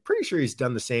details, I'm pretty sure he's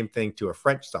done the same thing to a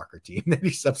French soccer team that he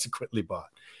subsequently bought.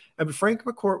 I mean, Frank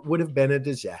McCourt would have been a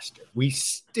disaster.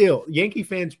 Yankee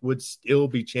fans would still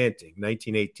be chanting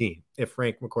 1918 if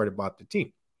Frank McCourt had bought the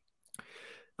team.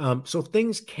 So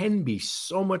things can be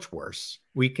so much worse.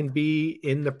 We can be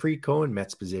in the pre-Cohen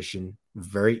Mets position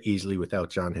very easily without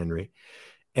John Henry.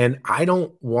 And I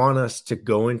don't want us to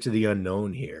go into the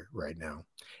unknown here right now.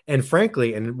 And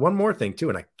frankly, and one more thing too,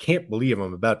 and I can't believe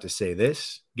I'm about to say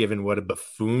this, given what a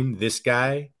buffoon this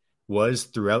guy was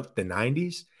throughout the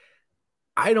 90s,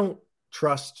 I don't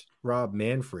trust Rob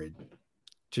Manfred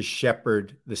to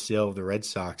shepherd the sale of the Red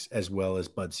Sox as well as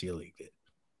Bud Selig did.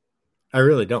 I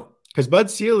really don't. Because Bud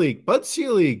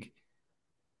Selig,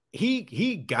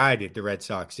 he guided the Red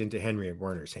Sox into Henry and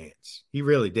Werner's hands. He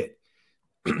really did.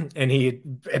 And he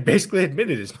basically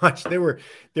admitted as much. There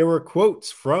were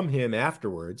quotes from him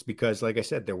afterwards because, like I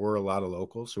said, there were a lot of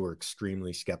locals who were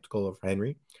extremely skeptical of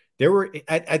Henry.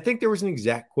 I think there was an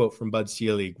exact quote from Bud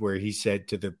Selig where he said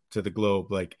to the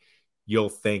Globe, like, "You'll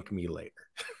thank me later,"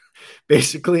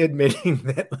 basically admitting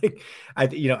that, like,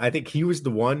 I think he was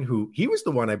the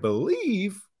one, I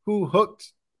believe, who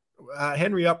hooked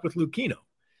Henry up with Lucchino.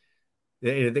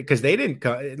 Because they didn't.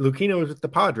 Lucchino was with the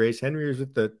Padres. Henry was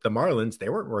with the Marlins. They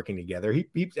weren't working together.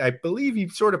 I believe he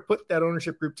sort of put that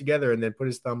ownership group together and then put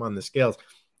his thumb on the scales.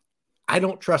 I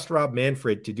don't trust Rob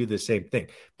Manfred to do the same thing.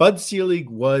 Bud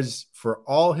Selig was, for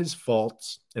all his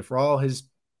faults and for all his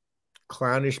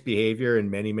clownish behavior in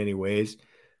many, many ways,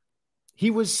 he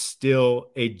was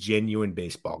still a genuine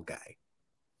baseball guy,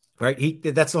 right?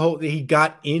 He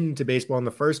got into baseball in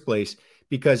the first place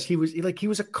because he was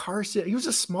a car sale. He was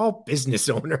a small business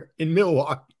owner in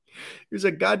Milwaukee. He was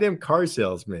a goddamn car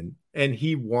salesman, and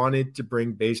he wanted to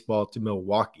bring baseball to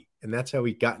Milwaukee, and that's how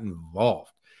he got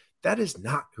involved. That is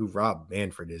not who Rob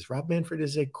Manfred is. Rob Manfred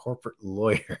is a corporate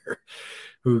lawyer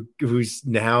who's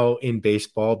now in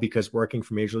baseball because working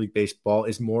for Major League Baseball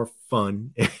is more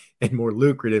fun and more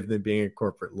lucrative than being a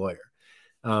corporate lawyer.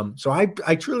 So I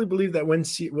truly believe that when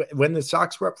the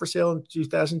Sox were up for sale in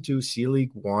 2002,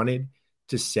 Selig wanted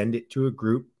to send it to a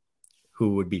group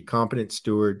who would be competent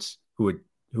stewards, who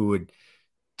would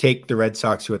take the Red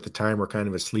Sox, who at the time were kind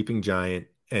of a sleeping giant,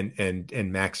 and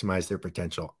maximize their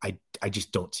potential. I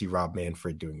just don't see Rob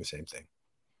Manfred doing the same thing.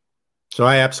 So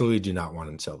I absolutely do not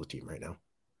want to sell the team right now.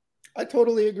 I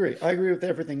totally agree. I agree with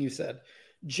everything you said.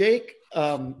 Jake,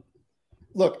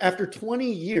 look, after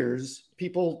 20 years,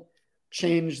 people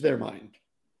change their mind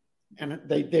and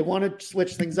they want to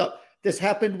switch things up. This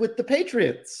happened with the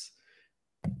Patriots,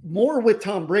 more with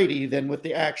Tom Brady than with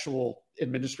the actual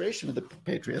administration of the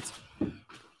Patriots.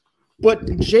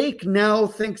 But Jake now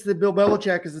thinks that Bill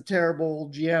Belichick is a terrible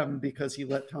GM because he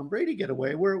let Tom Brady get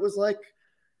away, where it was like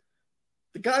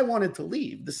the guy wanted to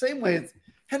leave. The same way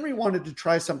Henry wanted to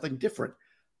try something different.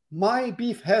 My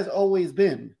beef has always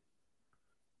been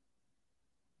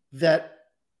that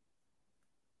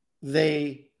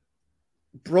they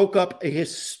broke up a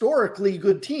historically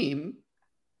good team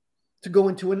to go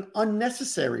into an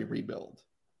unnecessary rebuild.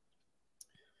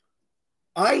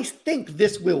 I think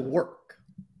this will work.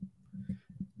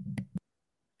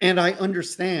 And I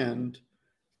understand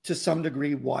to some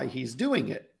degree why he's doing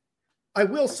it. I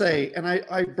will say, and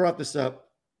I brought this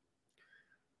up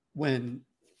whenever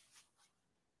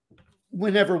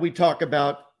we talk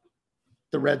about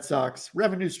the Red Sox,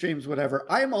 revenue streams, whatever,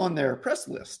 I'm on their press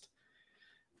list.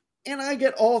 And I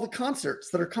get all the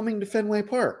concerts that are coming to Fenway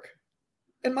Park.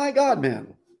 And my God,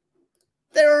 man,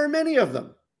 there are many of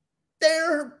them.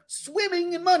 They're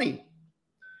swimming in money.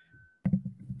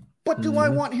 But do I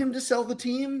want him to sell the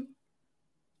team?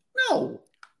 No.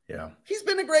 Yeah. He's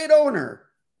been a great owner.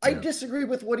 I disagree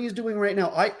with what he's doing right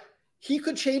now. He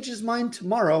could change his mind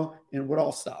tomorrow and it would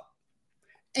all stop.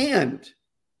 And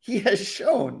he has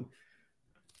shown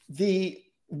the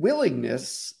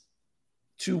willingness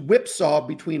to whipsaw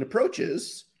between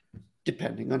approaches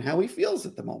depending on how he feels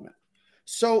at the moment.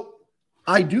 So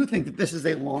I do think that this is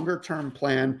a longer term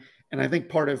plan. And I think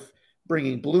part of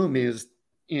bringing Bloom is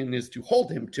to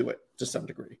hold him to it to some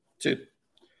degree, to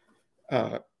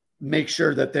make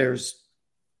sure that there's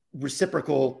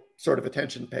reciprocal sort of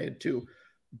attention paid to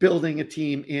building a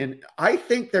team in. I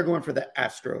think they're going for the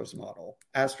Astros model,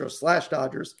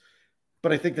 Astros/Dodgers,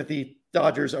 but I think that the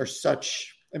Dodgers are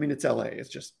such, I mean, it's LA, it's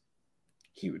just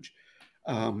huge.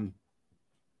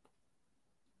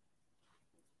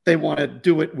 They want to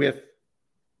do it with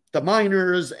the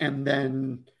minors and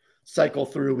then cycle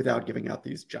through without giving out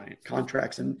these giant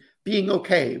contracts and being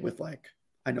okay with, like,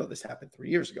 I know this happened 3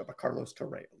 years ago, but Carlos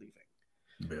Torre leaving,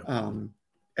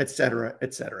 et cetera,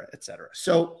 et cetera, et cetera.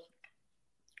 So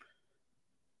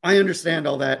I understand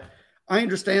all that. I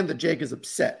understand that Jake is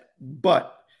upset,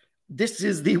 but this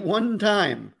is the one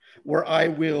time where I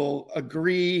will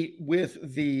agree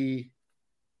with the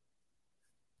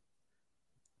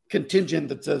contingent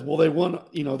that says, well, they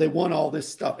won all this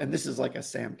stuff. And this is like a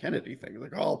Sam Kennedy thing.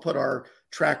 Like, I'll put our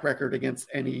track record against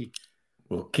any.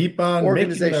 We'll keep on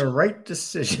making the right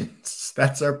decisions.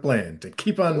 That's our plan, to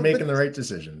keep on making the right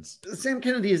decisions. Sam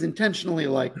Kennedy is intentionally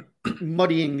like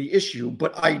muddying the issue,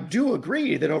 but I do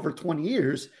agree that over 20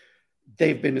 years,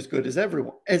 they've been as good as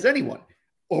anyone.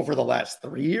 Over the last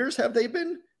 3 years, have they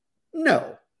been?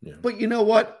 No. Yeah. But you know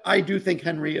what? I do think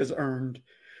Henry has earned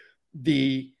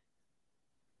the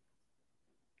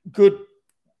good,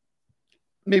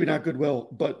 maybe not goodwill,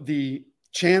 but the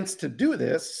chance to do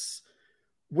this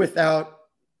without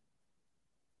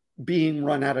being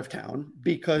run out of town,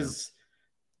 because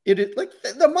it is like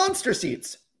the monster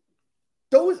seats.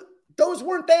 Those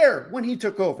weren't there when he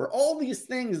took over. All these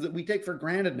things that we take for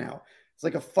granted now, it's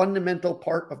like a fundamental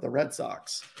part of the Red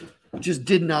Sox, just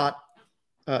did not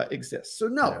exist. So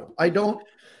no, I don't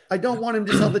want him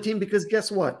to sell the team, because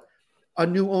guess what? A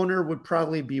new owner would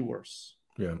probably be worse.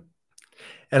 Yeah.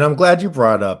 And I'm glad you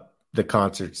brought up the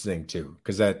concerts thing too,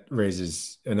 because that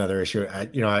raises another issue.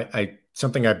 I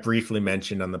something I briefly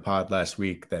mentioned on the pod last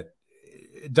week that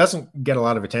it doesn't get a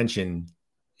lot of attention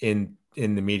in the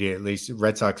media, at least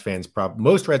Red Sox fans.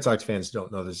 Most Red Sox fans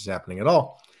don't know this is happening at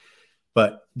all.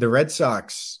 But the Red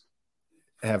Sox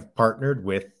have partnered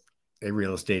with a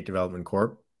real estate development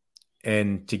corp,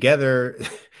 and together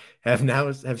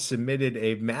have submitted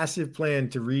a massive plan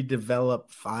to redevelop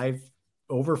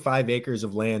over 5 acres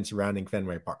of land surrounding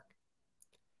Fenway Park.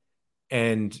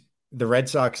 And the Red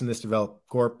Sox and this development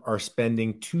corp are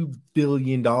spending $2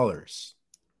 billion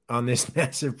on this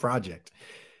massive project.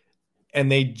 And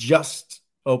they just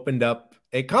opened up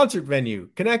a concert venue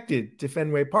connected to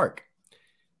Fenway Park.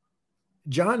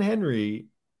 John Henry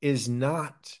is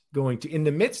not going to, in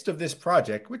the midst of this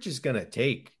project, which is going to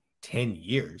take 10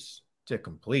 years to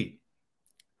complete,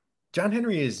 John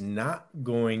Henry is not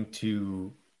going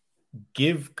to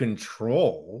give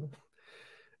control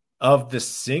of the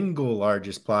single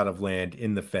largest plot of land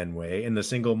in the Fenway and the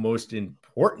single most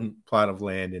important plot of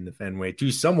land in the Fenway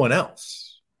to someone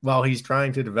else while he's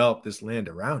trying to develop this land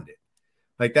around it.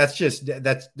 Like, that's just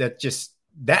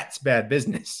That's bad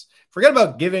business. Forget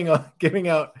about giving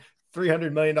out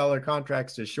 $300 million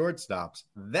contracts to shortstops.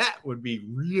 That would be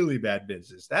really bad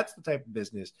business. That's the type of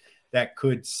business that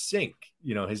could sink,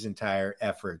 his entire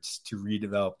efforts to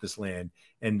redevelop this land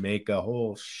and make a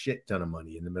whole shit ton of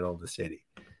money in the middle of the city.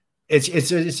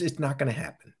 It's not going to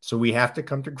happen. So we have to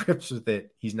come to grips with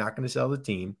it. He's not going to sell the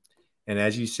team. And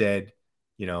as you said,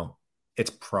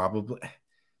 it's probably,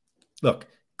 look,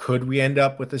 could we end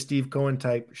up with a Steve Cohen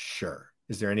type? Sure.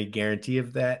 Is there any guarantee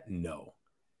of that? No.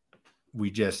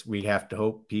 We have to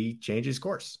hope he changes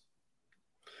course.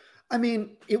 I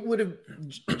mean, it would have,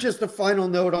 just a final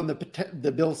note on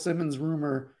the Bill Simmons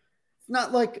rumor. It's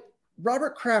not like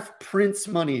Robert Kraft prints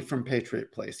money from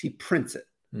Patriot Place. He prints it.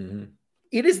 Mm-hmm.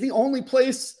 It is the only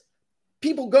place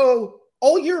people go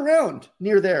all year round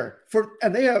near there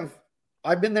and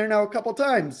I've been there now a couple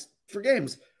times for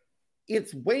games.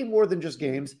 It's way more than just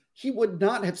games. He would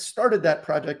not have started that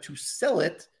project to sell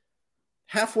it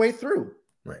halfway through.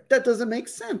 Right. That doesn't make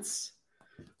sense.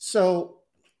 So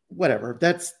whatever,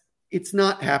 it's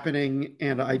not happening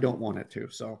and I don't want it to.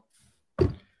 So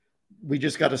we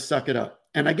just got to suck it up.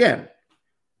 And again,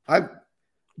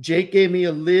 Jake gave me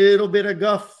a little bit of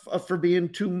guff for being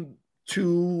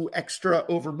too extra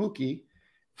over Mookie.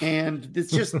 And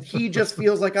he just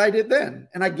feels like I did then.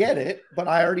 And I get it, but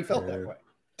I already felt that way.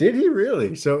 Did he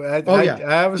really? So I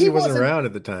obviously wasn't around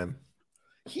at the time.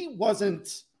 He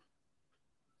wasn't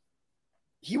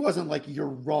like, you're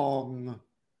wrong.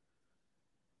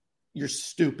 You're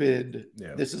stupid.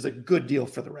 Yeah. This is a good deal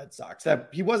for the Red Sox.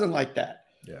 He wasn't like that.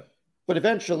 Yeah. But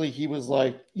eventually he was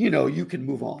like, you can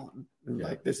move on. And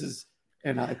like, this is,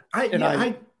 I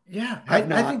think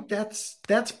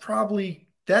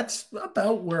that's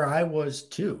about where I was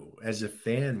too, as a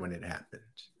fan when it happened.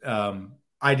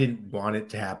 I didn't want it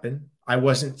to happen. I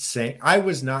was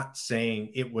not saying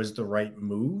it was the right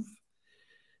move,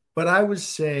 but I was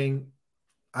saying,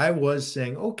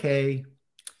 okay,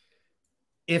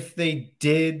 if they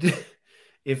did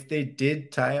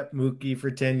tie up Mookie for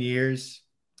 10 years,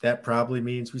 that probably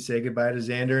means we say goodbye to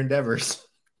Xander and Devers.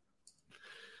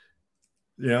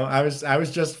 I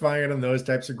was justifying it on those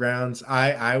types of grounds.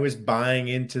 I was buying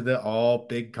into the all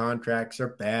big contracts are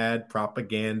bad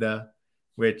propaganda,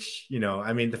 which,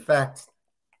 the fact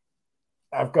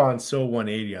I've gone so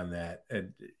 180 on that.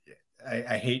 And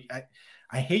I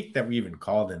hate that we even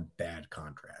call them bad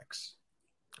contracts,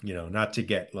 not to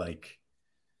get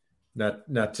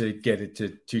not to get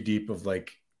it too deep of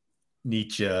like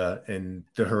Nietzsche and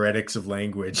the heretics of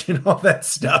language and all that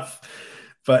stuff.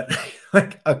 But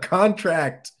like a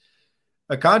contract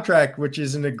which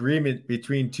is an agreement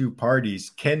between two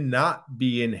parties cannot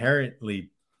be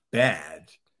inherently bad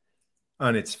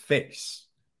on its face.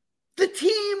 The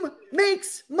team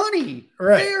makes money.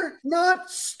 Right. They're not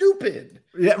stupid.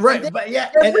 Yeah, right. But yeah,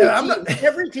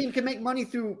 every team can make money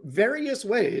through various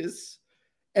ways,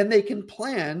 and they can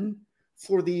plan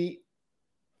for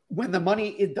when the money,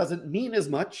 it doesn't mean as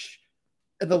much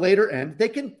at the later end.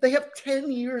 They have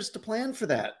 10 years to plan for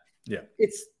that. Yeah.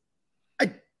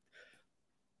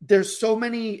 There's so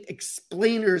many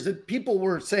explainers that people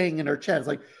were saying in our chats,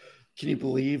 like, can you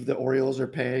believe the Orioles are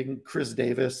paying Chris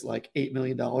Davis like $8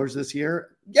 million this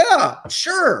year? Yeah,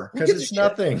 sure. Because it's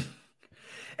nothing.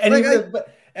 And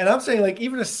and I'm saying, like,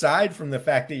 even aside from the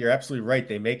fact that you're absolutely right,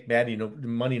 they make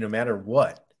money no matter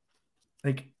what.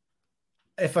 Like,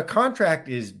 if a contract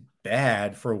is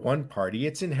bad for one party,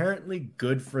 it's inherently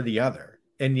good for the other.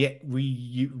 And yet we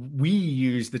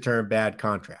use the term bad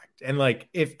contract. And like,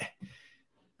 if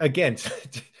again,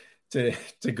 to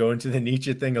go into the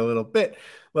Nietzsche thing a little bit,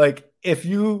 like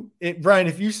Brian,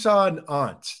 if you saw an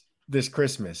aunt this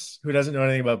Christmas who doesn't know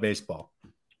anything about baseball,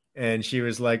 and she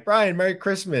was like, Brian, Merry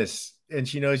Christmas. And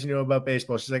she knows you know about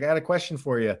baseball. She's like, I got a question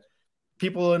for you.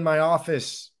 People in my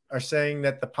office are saying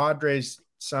that the Padres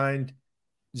signed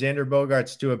Xander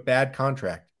Bogaerts to a bad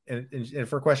contract. And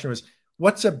if her question was,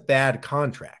 what's a bad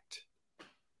contract?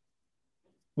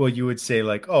 Well, you would say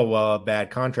like, oh, well, a bad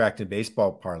contract in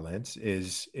baseball parlance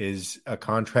is a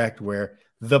contract where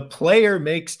the player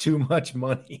makes too much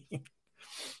money.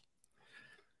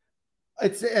 We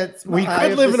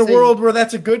could live in a world where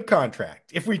that's a good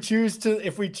contract. If we choose to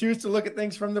look at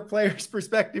things from the player's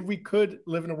perspective, we could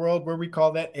live in a world where we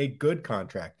call that a good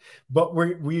contract. But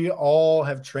we all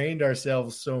have trained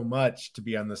ourselves so much to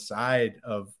be on the side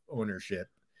of ownership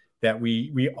that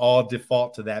we all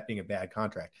default to that being a bad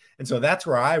contract. And so that's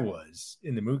where I was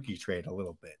in the Mookie trade a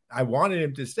little bit. I wanted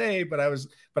him to stay, but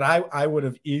I would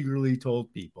have eagerly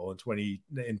told people in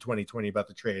 2020 about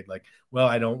the trade, like, well,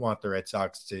 I don't want the Red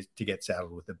Sox to get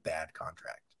saddled with a bad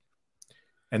contract.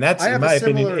 And that's, in my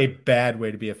opinion, a bad way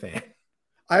to be a fan.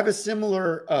 I have a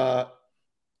similar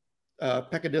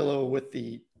peccadillo with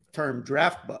the term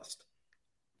draft bust.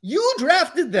 You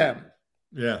drafted them.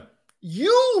 Yeah.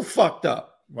 You fucked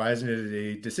up. Why isn't it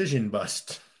a decision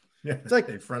bust? Yeah, it's like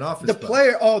a front office the bust.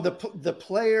 player. Oh, the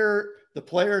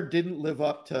player didn't live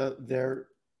up to their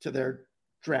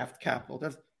draft capital.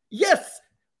 Yes,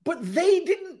 but they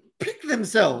didn't pick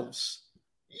themselves.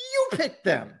 You picked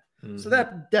them. Mm-hmm. So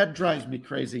that drives me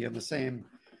crazy in the same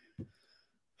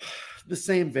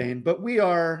vein. But we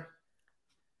are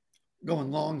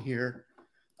going long here.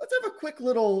 Let's have a quick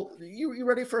little. You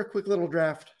ready for a quick little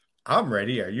draft? I'm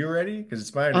ready. Are you ready? Because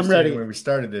it's my understanding when we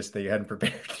started this that you hadn't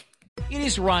prepared. It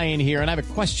is Ryan here, and I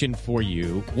have a question for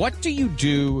you. What do you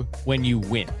do when you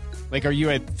win? Like, are you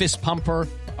a fist pumper,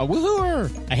 a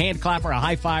woohooer, a hand clapper, a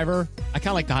high fiver? I kind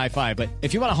of like the high five, but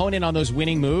if you want to hone in on those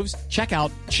winning moves, check out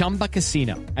Chumba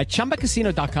Casino. At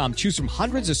ChumbaCasino.com, choose from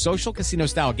hundreds of social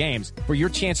casino-style games for your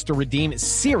chance to redeem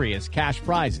serious cash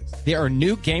prizes. There are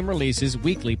new game releases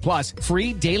weekly, plus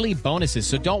free daily bonuses,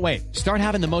 so don't wait. Start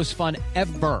having the most fun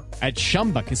ever at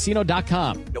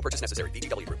ChumbaCasino.com. No purchase necessary.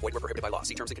 VGW Group. Void where prohibited by law.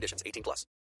 See terms and conditions. 18+.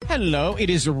 Hello,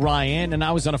 it is Ryan, and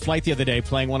I was on a flight the other day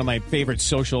playing one of my favorite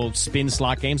social spin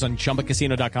slot games on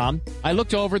ChumbaCasino.com. I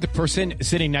looked over at the person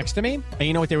sitting next to me, and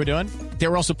you know what they were doing? They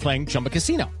were also playing Chumba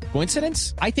Casino.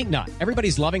 Coincidence? I think not.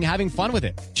 Everybody's loving having fun with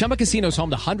it. Chumba Casino is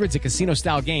home to hundreds of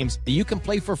casino-style games that you can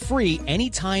play for free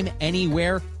anytime,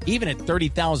 anywhere, even at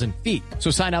 30,000 feet.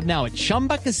 So sign up now at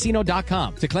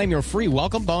ChumbaCasino.com to claim your free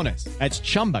welcome bonus. That's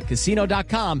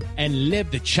ChumbaCasino.com and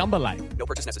live the Chumba life. No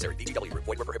purchase necessary. VGW Group.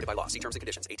 Void where prohibited by law. See terms and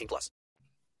conditions. 18+.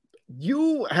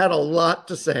 You had a lot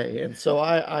to say, and so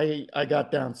I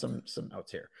got down some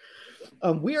notes here.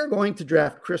 We are going to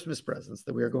draft Christmas presents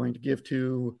that we are going to give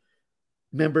to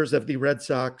members of the Red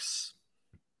Sox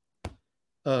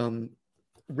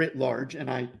writ large, and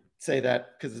I say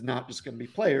that because it's not just going to be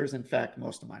players. In fact,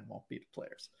 most of mine won't be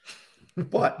players.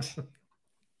 But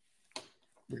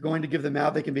we're going to give them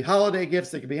out. They can be holiday gifts.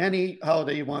 They can be any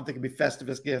holiday you want. They can be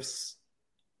Festivus gifts,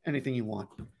 anything you want.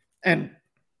 And,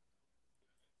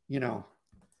 you know,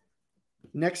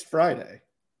 next Friday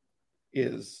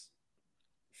is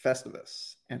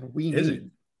Festivus. And we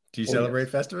need... Do you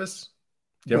celebrate Festivus?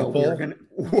 Do you have a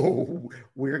poll?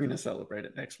 We're gonna celebrate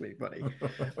it next week, buddy.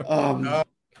 Oh,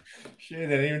 shit, I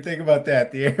didn't even think about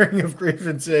that. The airing of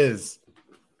grievances.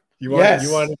 You want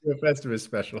to do a Festivus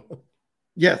special?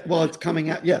 Yes. Well, it's coming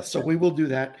out. Yes. So we will do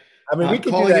that. I mean, we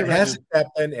can do that. Hasn't that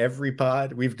been every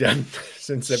pod we've done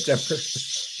since September?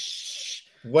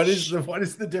 What is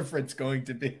the difference going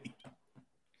to be?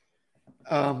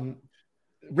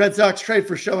 Red Sox trade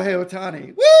for Shohei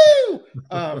Ohtani.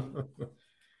 Woo!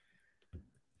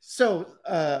 So,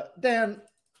 Dan,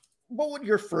 what would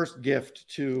your first gift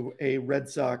to a Red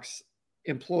Sox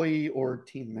employee or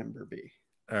team member be?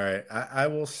 All right, I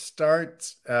will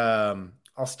start.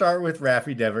 I'll start with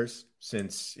Rafi Devers,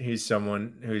 since he's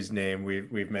someone whose name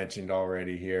we've mentioned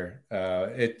already here.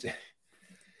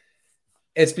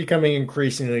 It's becoming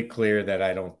increasingly clear that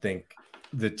I don't think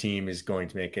the team is going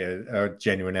to make a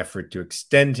genuine effort to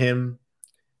extend him.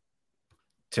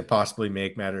 To possibly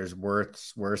make matters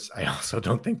worse, I also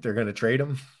don't think they're going to trade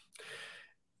him.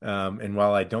 And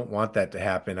while I don't want that to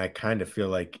happen, I kind of feel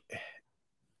like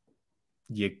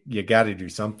you got to do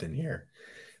something here.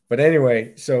 But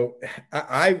anyway, so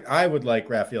I would like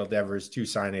Rafael Devers to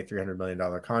sign a $300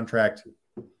 million contract.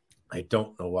 I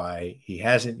don't know why he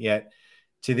hasn't yet.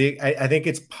 I think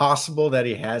it's possible that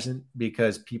he hasn't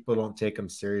because people don't take him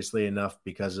seriously enough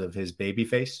because of his baby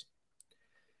face.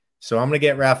 So I'm going to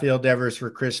get Rafael Devers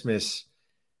for Christmas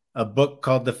a book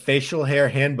called The Facial Hair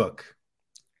Handbook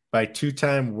by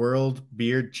two-time world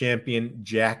beard champion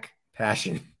Jack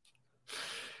Passion.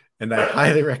 And I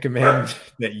highly recommend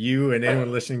that you and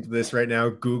anyone listening to this right now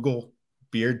Google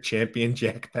beard champion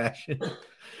Jack Passion.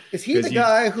 Is he the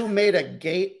guy who made a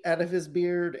gate out of his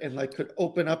beard and could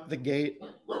open up the gate?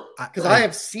 Because I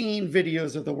have seen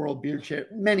videos of the world beard champ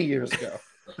many years ago.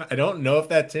 I don't know if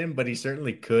that's him, but he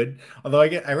certainly could. Although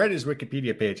I read his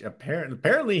Wikipedia page.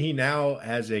 Apparently, he now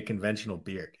has a conventional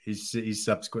beard. He's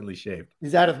subsequently shaved.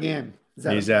 He's out of the game.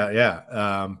 He's out,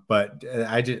 yeah. But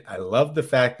I love the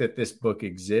fact that this book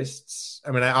exists.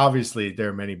 I mean, obviously there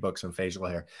are many books on facial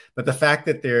hair, but the fact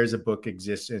that there is a book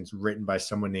exists and it's written by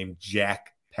someone named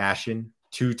Jack Passion,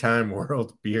 two-time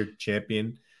world beard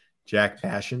champion, Jack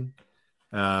Passion.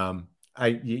 You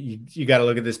got to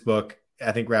look at this book.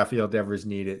 I think Rafael Devers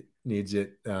needs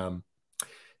it. Now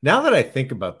that I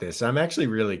think about this, I'm actually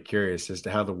really curious as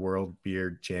to how the World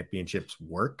Beard Championships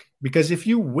work. Because if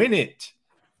you win it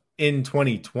in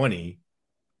 2020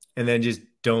 and then just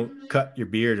don't cut your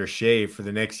beard or shave for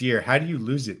the next year, how do you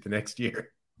lose it the next year?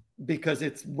 because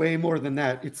it's way more than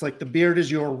that. It's like the beard is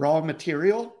your raw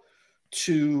material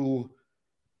to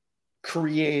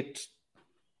create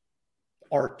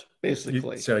art,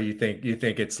 basically. So you think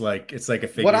it's like a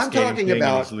figure what I'm skating talking thing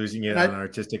about, and he's losing it on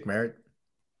artistic merit?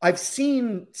 I've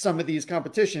seen some of these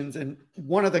competitions, and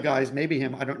one of the guys, maybe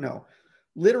him, I don't know,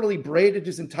 literally braided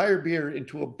his entire beard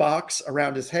into a box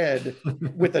around his head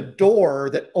with a door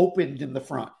that opened in the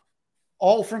front,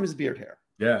 all from his beard hair.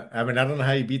 Yeah. I mean, I don't know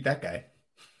how you beat that guy.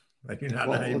 I do not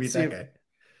know how you beat that guy.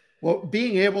 Well,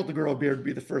 being able to grow a beard would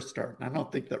be the first start, and I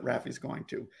don't think that Rafi's going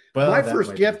to. Well, my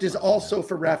first gift is also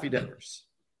for Rafi Devers,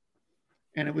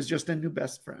 and it was just a new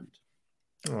best friend.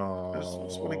 Oh, I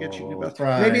just want to get you a new best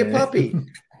friend. Maybe a puppy.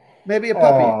 Maybe a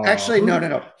puppy. Aww. Actually,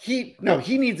 no.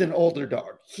 He needs an older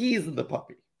dog. He's the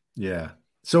puppy. Yeah.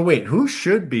 So wait, who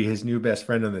should be his new best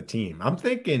friend on the team? I'm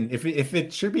thinking if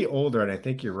it should be older, and I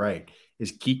think you're right.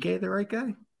 Is Kike the right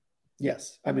guy?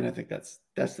 Yes. I mean, I think that's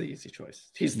the easy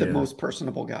choice. He's the most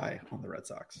personable guy on the Red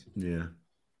Sox. Yeah.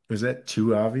 Is that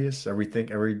too obvious? I can't think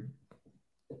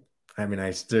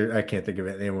of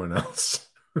anyone else.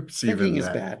 Thinking is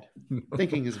bad.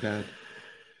 Thinking is bad.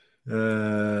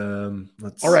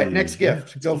 Let's All right, see. next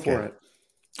gift. Go for it.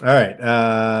 All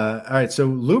right. So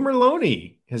Lou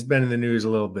Merloni has been in the news a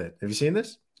little bit. Have you seen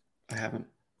this? I haven't.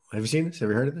 Have you seen this? Have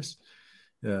you heard of this?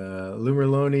 Lou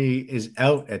Merloni is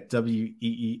out at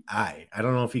WEEI. I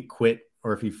don't know if he quit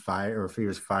or if he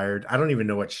was fired. I don't even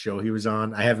know what show he was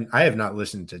on. I have not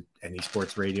listened to any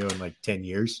sports radio in like 10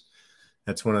 years.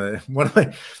 That's one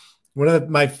of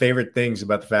my favorite things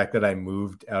about the fact that I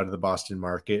moved out of the Boston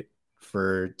market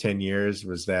for 10 years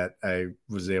was that I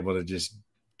was able to just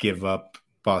give up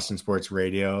Boston sports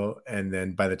radio. And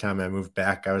then by the time I moved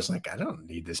back, I was like, I don't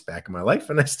need this back in my life.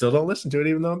 And I still don't listen to it,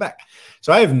 even though I'm back.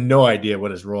 So I have no idea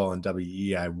what his role on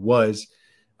WEI was.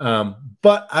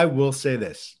 But I will say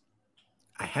this.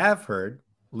 I have heard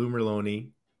Lou Merloni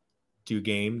do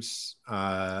games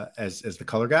as the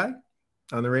color guy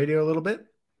on the radio a little bit.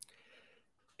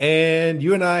 And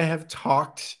you and I have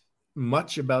talked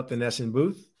much about the NESN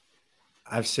booth.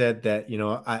 I've said that,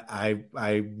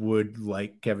 I would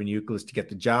like Kevin Youkilis to get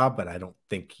the job, but I don't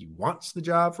think he wants the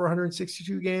job for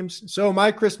 162 games. So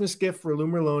my Christmas gift for Lou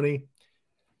Merloni,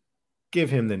 give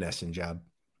him the NESN job.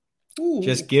 Ooh.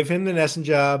 Just give him the NESN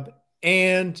job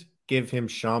and give him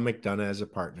Sean McDonough as a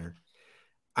partner.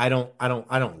 I don't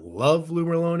love Lou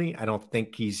Merloni. I don't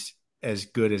think he's as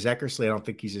good as Eckersley. I don't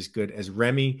think he's as good as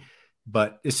Remy.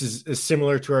 But this is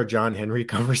similar to our John Henry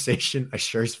conversation. I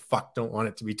sure as fuck don't want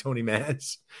it to be Tony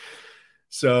Maz.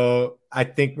 So I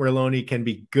think Merloni can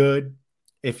be good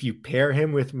if you pair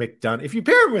him with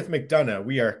McDonough.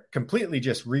 We are completely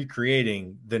just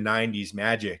recreating the 90s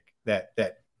magic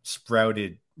that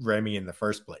sprouted Remy in the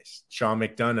first place. Sean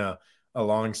McDonough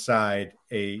alongside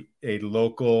a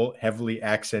local, heavily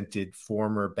accented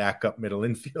former backup middle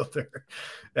infielder.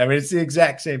 I mean, it's the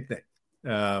exact same thing.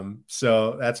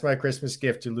 So that's my Christmas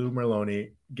gift to Lou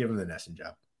Merloni. Give him the NESN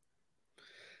job.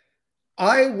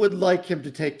 I would like him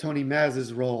to take Tony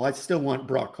Maz's role. I still want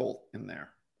Brock Holt in there.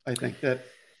 I think that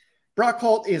Brock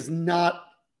Holt is not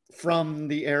from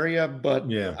the area, but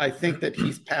I think that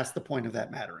he's past the point of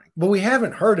that mattering. But we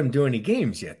haven't heard him do any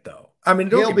games yet, though. I mean,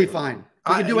 he'll be fine.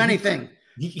 He can do anything.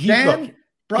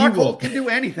 Brock Holt can do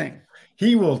anything.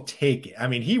 He will take it. I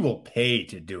mean, he will pay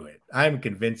to do it. I'm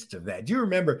convinced of that. Do you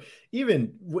remember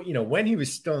even, when he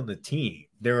was still on the team,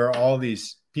 there were all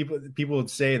these people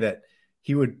would say that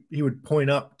he would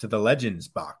point up to the Legends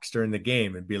box during the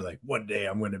game and be like, one day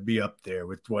I'm going to be up there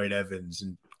with Dwight Evans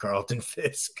and Carlton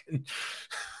Fisk.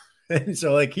 And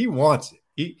so he wants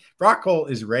it. Brock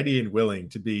Holt is ready and willing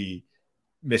to be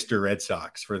Mr. Red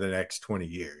Sox for the next 20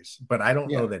 years, but I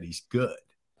don't know that he's good.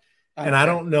 And I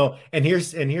don't know. And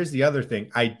here's the other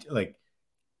thing. I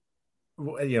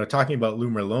talking about Lou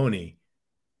Merloni,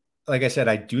 like I said,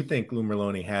 I do think Lou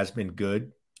Merloni has been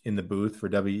good in the booth for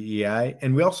WEI.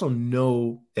 And we also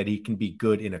know that he can be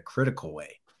good in a critical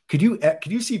way. Could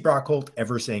you see Brock Holt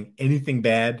ever saying anything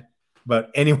bad about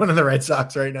anyone in the Red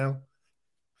Sox right now?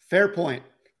 Fair point.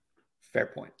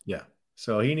 Yeah.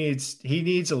 So he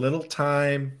needs a little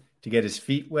time to get his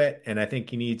feet wet. And I think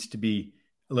he needs to be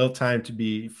a little time to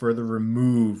be further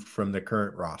removed from the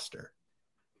current roster.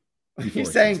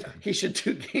 He's saying he should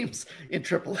do games in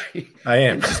AAA. I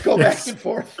am. And just go back and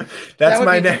forth. That's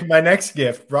my next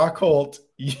gift. Brock Holt,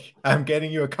 I'm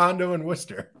getting you a condo in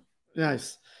Worcester.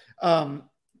 Nice.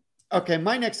 Okay,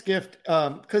 my next gift,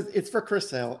 because it's for Chris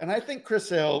Sale. And I think Chris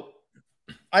Sale,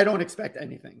 I don't expect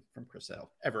anything from Chris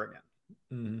Sale ever again.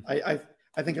 Mm-hmm.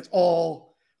 I think it's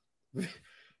all...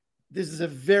 This is a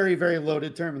very, very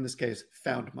loaded term in this case,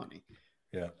 found money.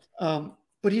 Yeah.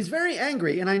 but he's very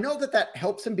angry. And I know that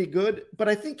helps him be good, but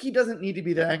I think he doesn't need to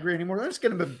be that angry anymore. Let's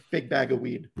get him a big bag of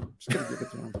weed. Just going to give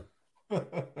it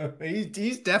to him.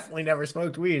 He's definitely never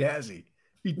smoked weed, has he?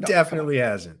 He definitely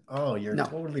hasn't. Oh, you're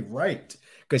totally right.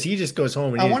 Because he just goes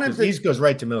home and he just goes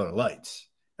right to Miller Lights.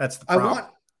 That's the problem.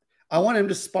 I want him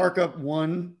to spark up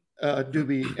one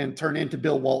doobie and turn into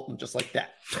Bill Walton just like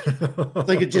that.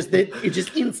 Like it's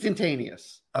just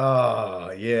instantaneous. Oh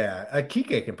yeah,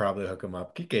 Kike can probably hook him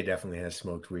up. Kike definitely has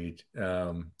smoked weed.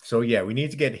 So yeah, we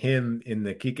need to get him in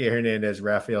the Kike Hernandez,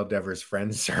 Rafael Devers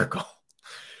friend circle,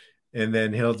 and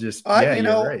then he'll just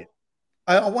you're right.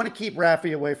 I want to keep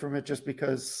Rafi away from it just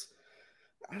because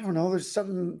I don't know. There's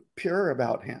something pure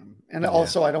about him, and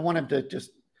also I don't want him to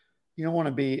just. You don't want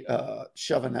to be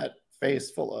shoving that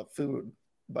face full of food,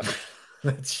 but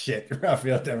that's shit.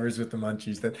 Rafael Devers with the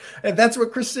munchies. And that's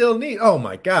what Chris Sale needs. Oh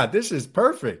my God, this is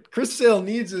perfect. Chris Sale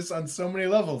needs this on so many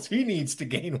levels. He needs to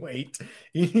gain weight.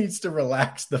 He needs to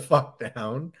relax the fuck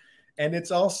down. And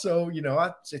it's also,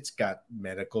 it's got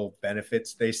medical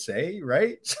benefits, they say,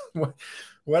 right? So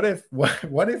what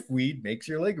if weed makes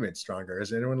your ligaments stronger?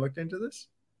 Has anyone looked into this?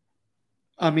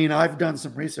 I mean, I've done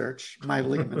some research. My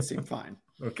ligaments seem fine.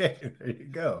 Okay, there you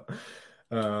go.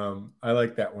 I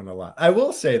like that one a lot. I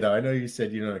will say, though, I know you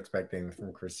said you don't expect anything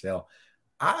from Chris Sale.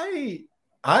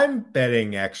 I'm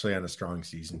betting actually on a strong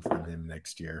season from him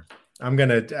next year. I'm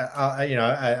gonna, I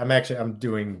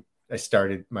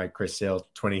started my Chris Sale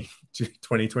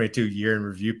 2022 year in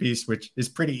review piece, which is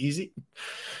pretty easy.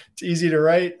 It's easy to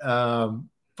write,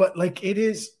 but like it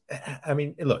is. I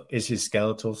mean, look, is his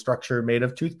skeletal structure made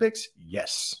of toothpicks?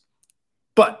 Yes.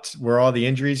 But were all the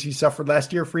injuries he suffered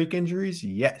last year freak injuries?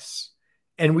 Yes.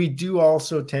 And we do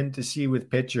also tend to see with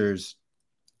pitchers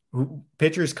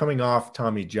coming off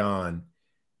Tommy John,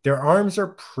 their arms are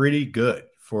pretty good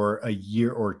for a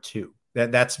year or two.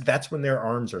 That's when their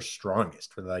arms are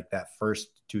strongest for like that first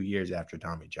 2 years after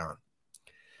Tommy John.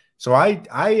 So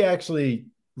I actually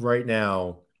right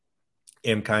now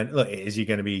am look, is he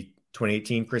going to be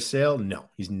 2018 Chris Sale? No,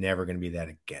 he's never going to be that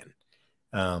again.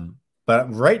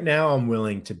 But right now, I'm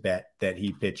willing to bet that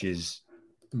he pitches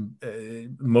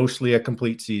mostly a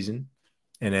complete season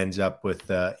and ends up with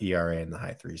ERA in the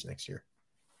high threes next year.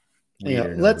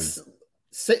 Let's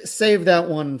save that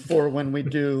one for when we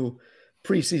do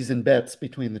preseason bets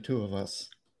between the two of us.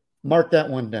 Mark that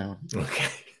one down. Okay.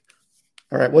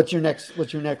 All right. What's your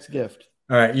next gift?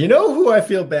 All right. You know who I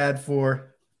feel bad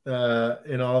for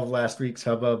in all of last week's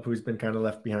hubbub, who's been kind of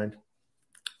left behind?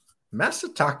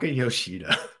 Masataka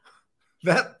Yoshida.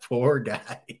 That poor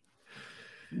guy.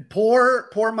 Poor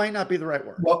might not be the right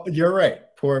word. Well, you're right.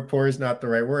 Poor is not the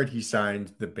right word. He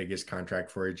signed the biggest contract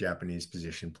for a Japanese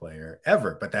position player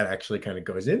ever. But that actually kind of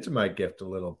goes into my gift a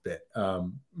little bit.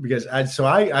 Because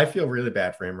I feel really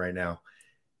bad for him right now.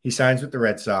 He signs with the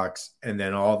Red Sox, and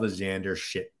then all the Xander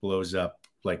shit blows up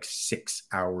like 6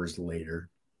 hours later.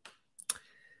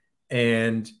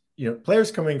 And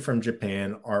players coming from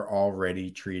Japan are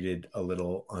already treated a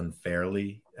little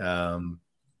unfairly.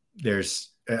 There's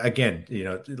again,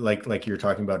 like you're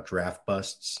talking about draft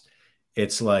busts.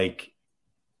 It's like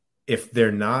if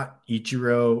they're not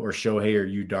Ichiro or Shohei or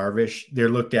Yu Darvish, they're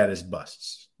looked at as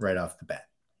busts right off the bat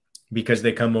because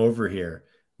they come over here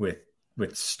with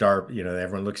star.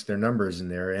 Everyone looks at their numbers and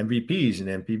their MVPs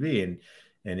and MPB,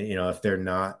 and if they're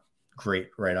not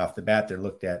great right off the bat, they're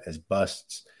looked at as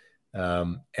busts.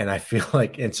 And I feel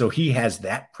like, and so he has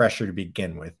that pressure to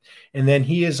begin with. And then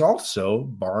he is also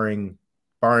barring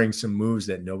some moves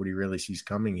that nobody really sees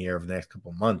coming here over the next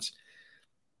couple of months.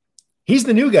 He's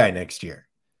the new guy next year.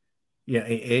 Yeah.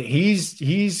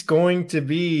 He's going to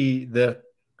be the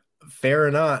fair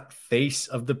or not face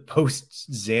of the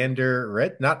post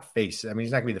Xander not face. I mean,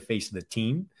 he's not gonna be the face of the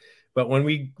team, but when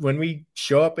we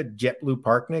show up at JetBlue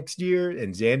Park next year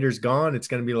and Xander's gone, it's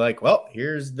going to be like, well,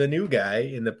 here's the new guy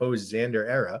in the post-Xander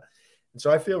era. And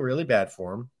so I feel really bad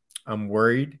for him. I'm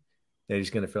worried that he's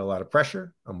going to feel a lot of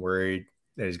pressure. I'm worried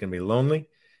that he's going to be lonely.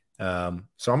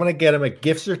 So I'm going to get him a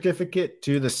gift certificate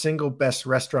to the single best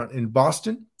restaurant in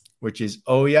Boston, which is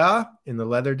Oya in the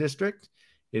Leather District.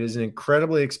 It is an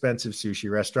incredibly expensive sushi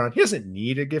restaurant. He doesn't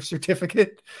need a gift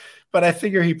certificate, but I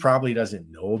figure he probably doesn't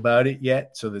know about it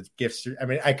yet. So the gifts,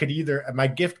 my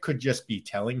gift could just be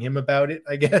telling him about it,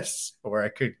 I guess, or I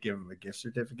could give him a gift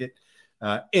certificate.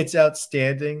 It's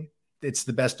outstanding. It's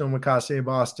the best omakase in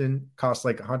Boston. Costs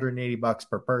like $180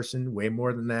 per person, way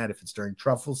more than that if it's during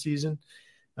truffle season.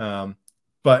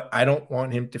 But I don't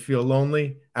want him to feel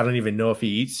lonely. I don't even know if he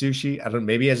eats sushi.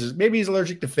 Maybe he's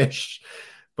allergic to fish.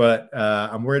 But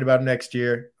I'm worried about him next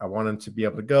year. I want him to be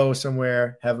able to go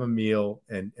somewhere, have a meal,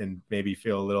 and maybe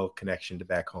feel a little connection to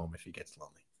back home if he gets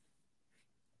lonely.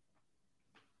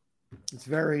 It's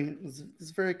very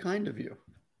kind of you.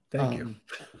 Thank you.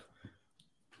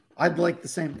 I'd like the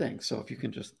same thing. So if you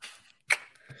can just.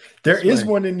 There is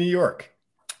one in New York.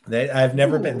 I've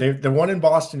never been. The one in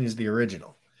Boston is the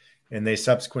original. And they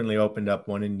subsequently opened up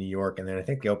one in New York. And then I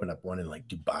think they opened up one in like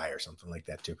Dubai or something like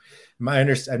that too.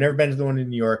 I've never been to the one in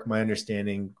New York. My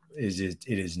understanding is it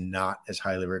is not as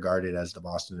highly regarded as the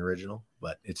Boston original,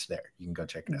 but it's there. You can go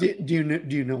check it out. Do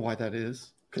you know why that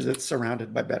is? Because it's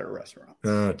surrounded by better restaurants.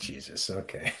 Oh, Jesus.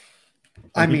 Okay.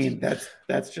 I mean,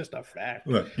 that's just a fact.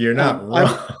 Look, you're not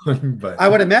wrong, but I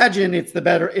would imagine it's the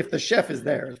better if the chef is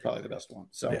there. It's probably the best one.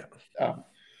 So, yeah.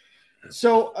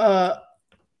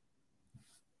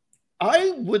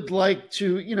 I would like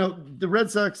to, the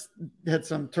Red Sox had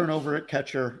some turnover at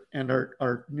catcher, and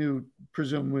our new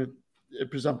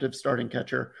presumptive starting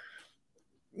catcher,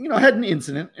 had an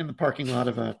incident in the parking lot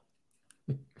of a.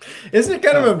 Isn't it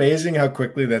kind of amazing how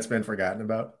quickly that's been forgotten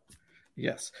about?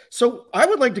 Yes. So I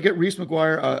would like to get Reese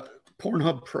McGuire a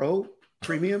Pornhub Pro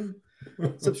premium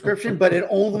subscription, but it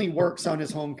only works on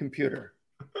his home computer.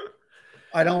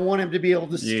 I don't want him to be able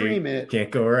to stream it.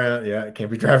 Can't go around. Yeah, can't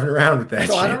be driving around with that.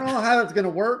 So I don't know how it's going to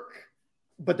work,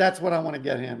 but that's what I want to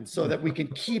get him so that we can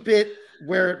keep it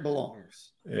where it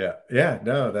belongs. Yeah. Yeah.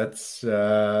 No, that's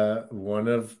one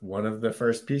of the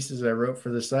first pieces I wrote for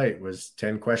the site was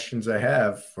 10 questions I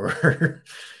have for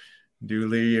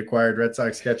newly acquired Red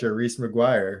Sox catcher Reese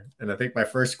McGuire. And I think my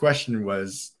first question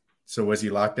was, so was he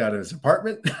locked out of his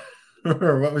apartment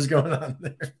or what was going on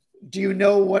there? Do you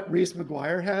know what Reese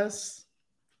McGuire has?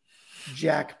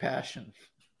 Jack Passion.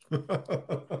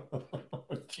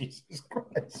 Jesus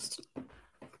Christ.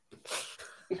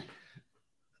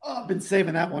 Oh, I've been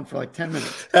saving that one for like 10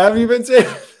 minutes. Have you been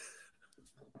saving?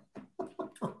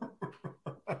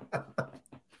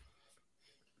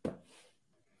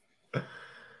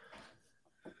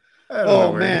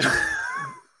 Oh, man.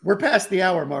 We're past the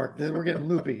hour mark. We're getting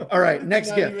loopy. All right,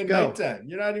 next gift. Go. Nighttime.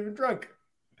 You're not even drunk.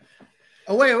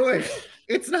 Oh, wait.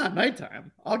 It's not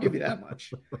nighttime. I'll give you that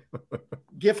much.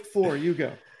 Gift 4, you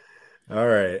go. All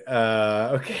right.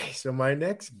 Okay, so my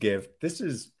next gift, this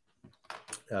is,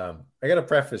 I got to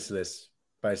preface this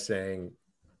by saying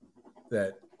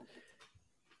that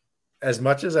as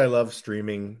much as I love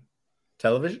streaming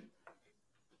television,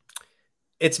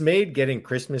 it's made getting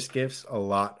Christmas gifts a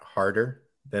lot harder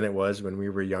than it was when we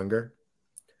were younger.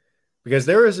 Because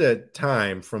there was a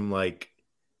time from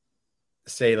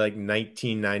say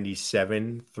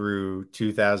 1997 through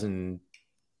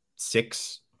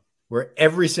 2006 where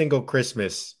every single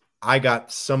Christmas I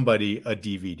got somebody a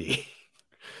DVD.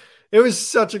 It was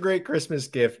such a great Christmas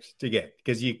gift to get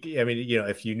because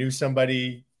if you knew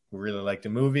somebody who really liked a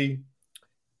movie,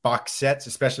 box sets,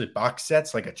 especially box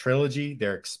sets like a trilogy,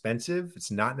 they're expensive.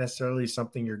 It's not necessarily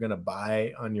something you're going to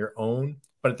buy on your own,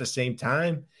 but at the same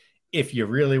time, if you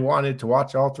really wanted to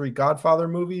watch all 3 Godfather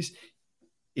movies,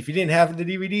 if you didn't have the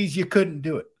DVDs, you couldn't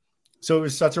do it. So it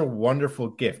was such a wonderful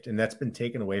gift, and that's been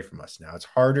taken away from us now. It's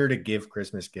harder to give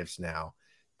Christmas gifts now,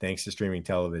 thanks to streaming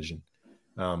television.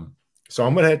 So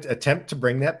I'm going to attempt to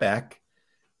bring that back,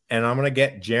 and I'm going to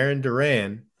get Jarren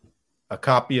Duran a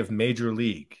copy of Major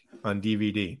League on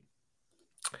DVD.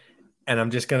 And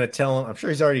I'm just going to tell him, I'm sure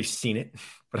he's already seen it,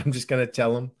 but I'm just going to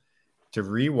tell him to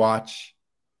rewatch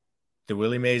the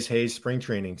Willie Mays Hayes spring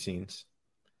training scenes.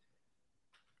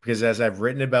 Because as I've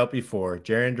written about before,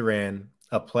 Jarren Duran,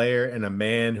 a player and a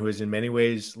man who is in many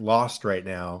ways lost right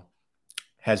now,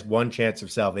 has one chance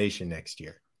of salvation next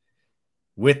year.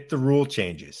 With the rule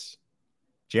changes,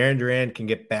 Jarren Duran can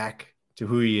get back to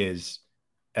who he is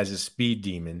as a speed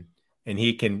demon, and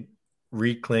he can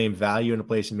reclaim value in a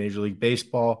place in Major League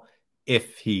Baseball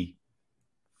if he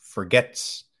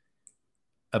forgets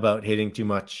about hitting too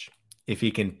much, if he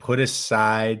can put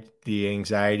aside the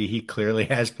anxiety he clearly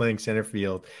has playing center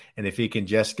field, and if he can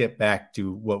just get back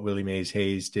to what Willie Mays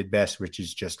Hayes did best, which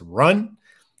is just run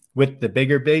with the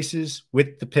bigger bases,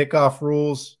 with the pickoff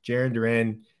rules, Jarren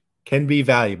Duran can be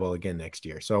valuable again next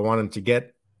year. So I want him to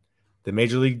get the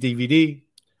Major League DVD,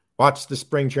 watch the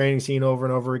spring training scene over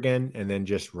and over again, and then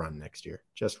just run next year.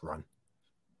 Just run.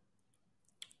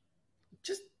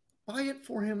 Just buy it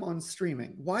for him on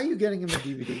streaming. Why are you getting him a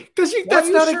DVD? Because that's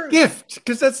not a gift.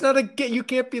 Because that's not a gift. You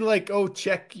can't be like, oh,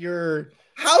 check your...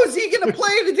 How is he going to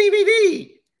play the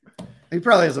DVD? He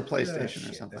probably has a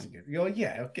PlayStation or something. Oh,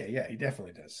 yeah. Okay. Yeah, he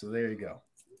definitely does. So there you go.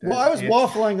 Well, I was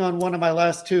waffling on one of my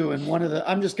last two, and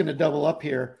I'm just going to double up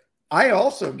here. I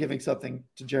also am giving something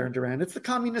to Jarren Duran. It's the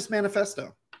Communist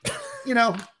Manifesto.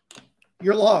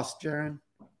 You're lost, Jarren.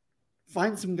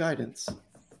 Find some guidance.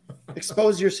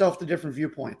 Expose yourself to different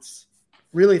viewpoints.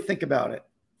 Really think about it.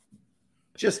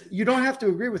 You don't have to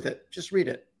agree with it. Just read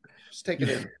it. Just take it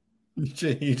in.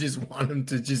 You just want him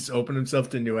to just open himself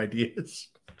to new ideas.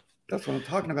 That's what I'm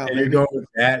talking about. And you're going with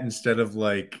that instead of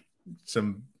like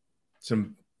some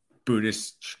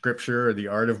Buddhist scripture or the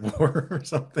art of war or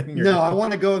something. No, I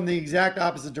want to go in the exact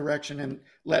opposite direction and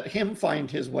let him find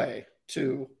his way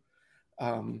to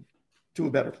a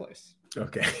better place.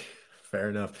 Okay, fair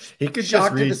enough. He could shock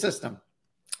just read to the system.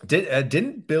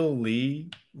 Didn't Bill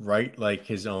Lee write like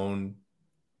his own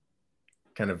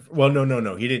kind of? Well,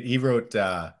 no. He did. He wrote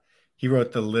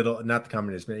the little, not the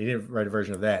Communist, but he didn't write a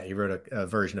version of that. He wrote a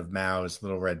version of Mao's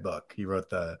Little Red Book. He wrote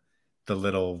the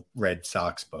Little Red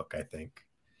Sox book, I think.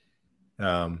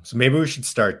 So maybe we should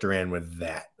start Duran with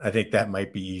that. I think that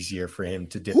might be easier for him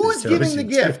to dip. Who's giving the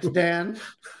gift, Dan?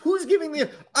 Who's giving the?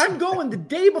 I'm going the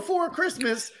day before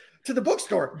Christmas to the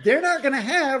bookstore. They're not going to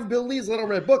have Bill Lee's Little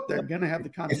Red Book. They're going to have the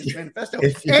Communist Manifesto,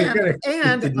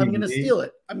 and I'm going to steal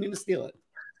it. I'm going to steal it.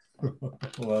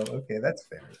 Well, okay, that's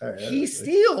fair. All right, he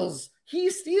steals,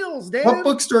 Dan. What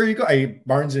bookstore you go? Are you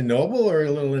Barnes and Noble or a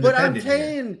little independent? But I'm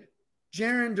saying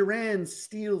Jaron Duran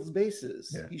steals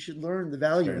bases. Yeah. He should learn the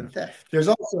value in theft. There's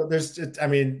I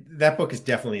mean, that book is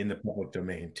definitely in the public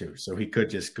domain too, so he could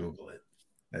just Google it,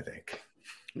 I think.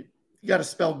 You got to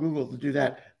spell Google to do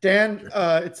that. Dan,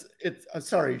 it's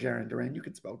sorry, Jaron Duran, you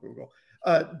can spell Google.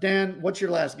 Dan, what's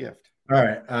your last gift? All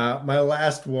right. My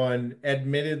last one,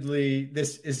 admittedly,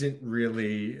 this isn't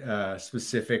really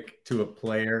specific to a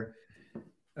player,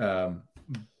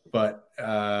 but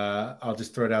I'll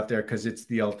just throw it out there because it's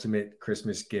the ultimate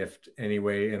Christmas gift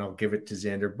anyway, and I'll give it to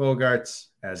Xander Bogaerts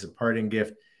as a parting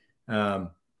gift.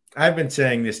 I've been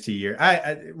saying this to you.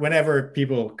 Whenever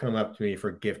people come up to me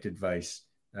for gift advice,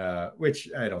 which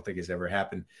I don't think has ever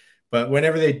happened, but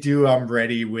whenever they do, I'm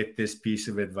ready with this piece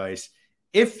of advice.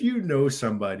 If you know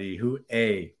somebody who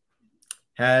A,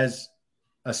 has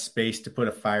a space to put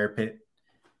a fire pit,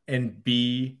 and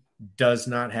B, does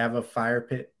not have a fire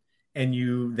pit, and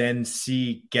you then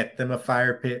C, get them a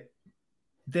fire pit,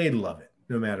 they love it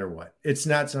no matter what. It's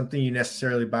not something you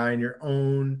necessarily buy on your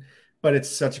own, but it's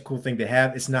such a cool thing to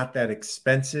have. It's not that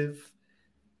expensive.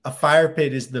 A fire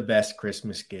pit is the best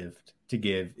Christmas gift to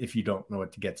give if you don't know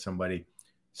what to get somebody.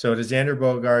 So to Xander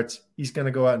Bogaerts, he's going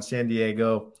to go out in San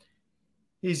Diego.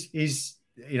 He's it's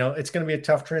going to be a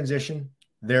tough transition.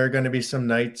 There are going to be some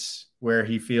nights where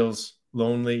he feels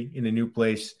lonely in a new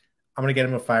place. I'm going to get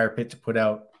him a fire pit to put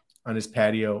out on his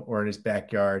patio or in his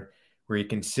backyard where he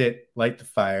can sit, light the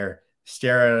fire,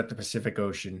 stare out at the Pacific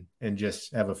Ocean, and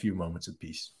just have a few moments of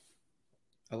peace.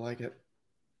 I like it.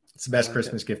 It's the best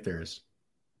Christmas gift there is.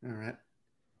 All right.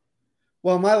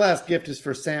 Well, my last gift is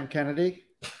for Sam Kennedy.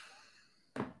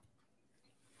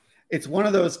 It's one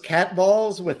of those cat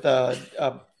balls with a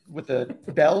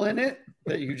bell in it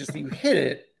that you hit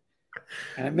it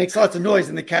and it makes lots of noise.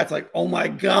 And the cat's like, oh my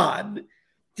God,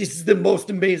 this is the most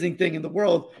amazing thing in the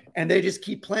world. And they just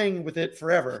keep playing with it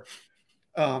forever.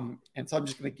 And so I'm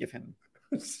just going to give him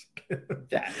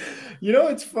that. You know,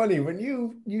 it's funny when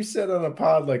you said on a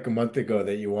pod like a month ago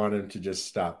that you want him to just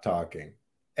stop talking.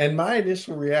 And my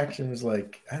initial reaction was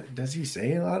like, does he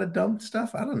say a lot of dumb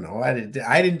stuff? I don't know. I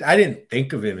didn't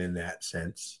think of him in that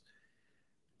sense.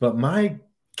 But my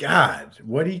God,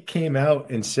 what he came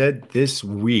out and said this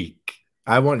week.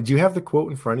 Do you have the quote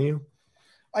in front of you?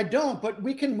 I don't, but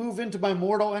we can move into my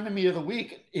mortal enemy of the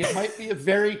week. It might be a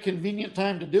very convenient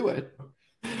time to do it.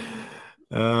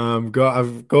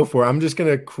 Go for it. I'm just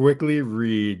going to quickly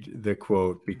read the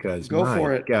quote because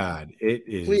for it. God, it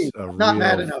is Please, not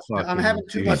mad enough. I'm having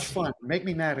too much fun. Make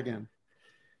me mad again.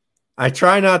 I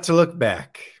try not to look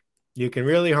back. You can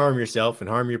really harm yourself and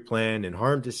harm your plan and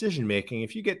harm decision-making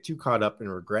if you get too caught up in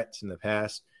regrets in the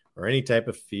past or any type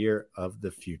of fear of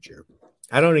the future.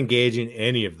 I don't engage in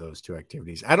any of those two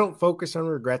activities. I don't focus on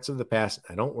regrets of the past.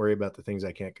 I don't worry about the things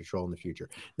I can't control in the future.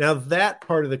 Now, that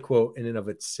part of the quote in and of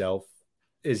itself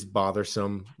is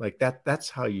bothersome. Like that's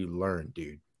how you learn,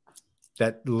 dude.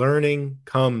 That learning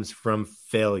comes from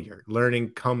failure. Learning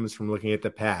comes from looking at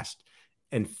the past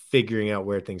and figuring out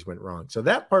where things went wrong. So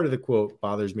that part of the quote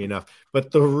bothers me enough.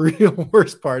 But the real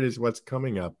worst part is what's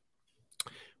coming up.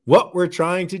 What we're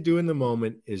trying to do in the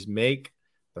moment is make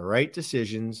the right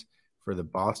decisions for the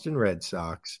Boston Red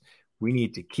Sox. We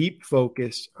need to keep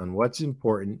focused on what's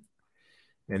important.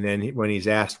 And then when he's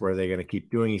asked what are they going to keep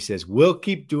doing, he says, we'll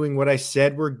keep doing what I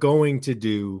said we're going to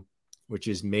do, which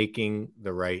is making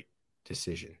the right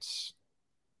decisions.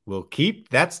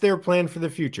 That's their plan for the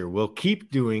future. We'll keep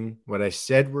doing what I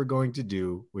said we're going to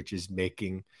do, which is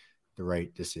making the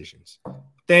right decisions.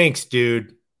 Thanks,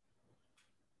 dude.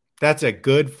 That's a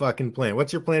good fucking plan.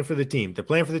 What's your plan for the team? The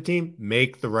plan for the team,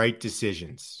 make the right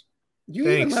decisions. You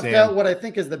even left out what I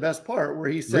think is the best part where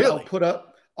he said, really?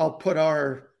 I'll put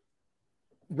our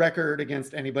record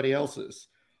against anybody else's.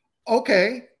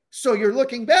 Okay, so you're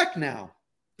looking back now.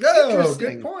 Oh,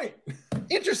 good point.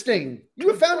 Interesting. You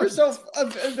have found yourself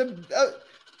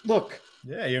look.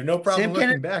 Yeah, you have no problem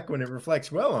looking back when it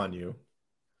reflects well on you.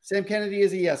 Sam Kennedy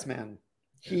is a yes man.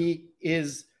 He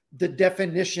is the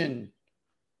definition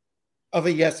of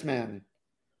a yes man.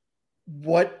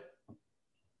 What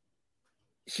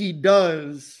he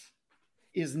does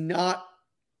is not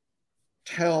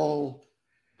tell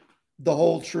the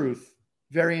whole truth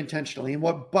very intentionally. And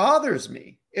what bothers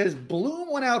me is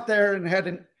Bloom went out there and had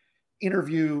an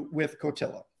interview with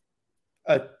Cotilla,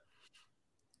 a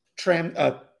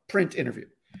print interview.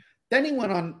 Then he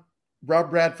went on Rob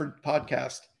Bradford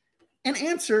podcast and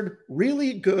answered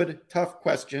really good, tough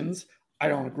questions. I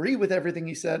don't agree with everything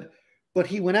he said, but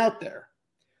he went out there.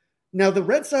 Now the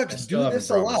Red Sox do this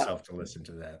a lot. Myself to listen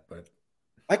to that, but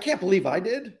I can't believe I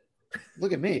did.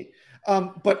 Look at me.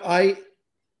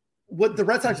 What the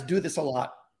Red Sox do this a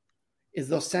lot is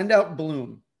they'll send out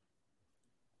Bloom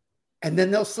and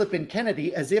then they'll slip in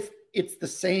Kennedy as if it's the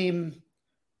same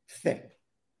thing,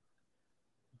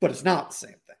 but it's not the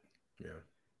same thing.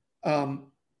 Yeah.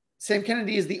 Sam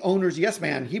Kennedy is the owner's yes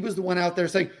man. He was the one out there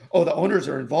saying, "Oh, the owners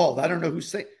are involved. I don't know who's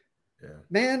saying." Yeah.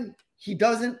 Man, he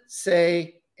doesn't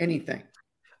say anything.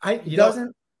 He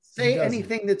doesn't say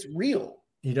anything that's real.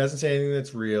 He doesn't say anything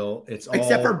that's real. It's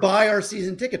except for buy our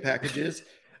season ticket packages.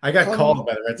 I got called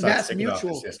by the Red Sox ticket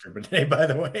office yesterday, by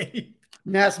the way.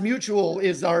 Mass Mutual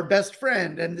is our best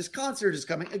friend, and this concert is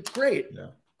coming. Great. Yeah.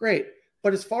 Great.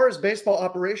 But as far as baseball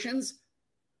operations,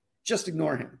 just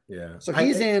ignore him. Yeah. So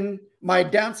he's in. My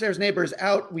downstairs neighbor is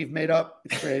out. We've made up.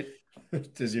 It's great.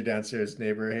 Does your downstairs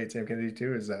neighbor hate Sam Kennedy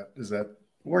too? Is that?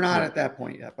 We're not at that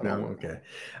point yet. But no. Okay.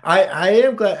 I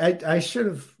am glad. I should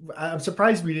have. I'm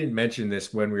surprised we didn't mention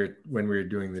this when we were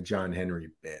doing the John Henry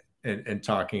bit and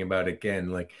talking about again.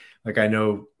 Like I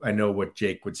know what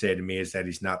Jake would say to me is that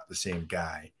he's not the same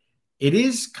guy. It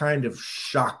is kind of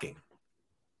shocking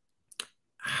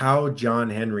how John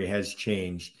Henry has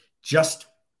changed just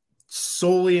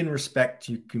solely in respect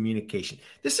to communication.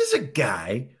 This is a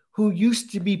guy who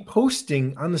used to be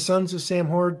posting on the Sons of Sam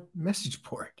Horde message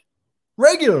board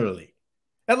regularly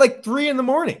at like 3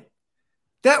 a.m.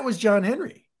 That was John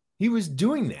Henry. He was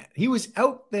doing that. He was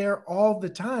out there all the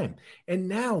time. And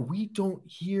now we don't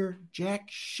hear jack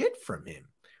shit from him.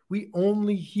 We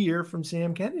only hear from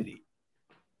Sam Kennedy.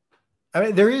 I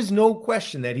mean, there is no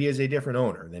question that he is a different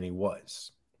owner than he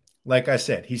was. Like I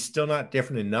said, he's still not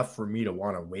different enough for me to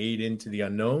want to wade into the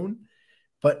unknown.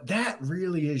 But that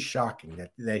really is shocking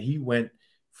that he went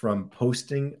from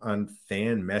posting on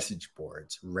fan message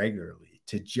boards regularly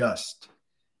to just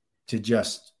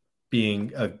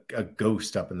being a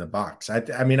ghost up in the box.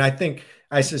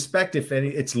 I suspect if any,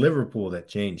 it's Liverpool that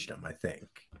changed him. I think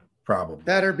probably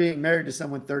that or being married to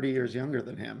someone 30 years younger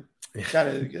than him. Got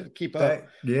to keep up.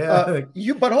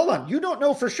 But hold on, you don't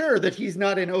know for sure that he's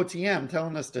not in OTM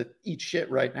telling us to eat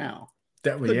shit right now.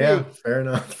 Fair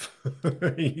enough.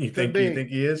 you think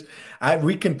he is?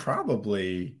 We can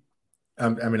probably.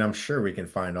 I'm sure we can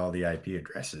find all the IP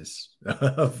addresses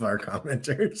of our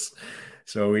commenters.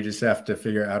 So we just have to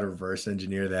figure out how to reverse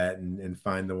engineer that and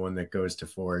find the one that goes to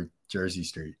 4 Jersey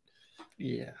Street.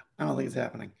 Yeah, I don't think it's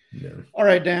happening. No. All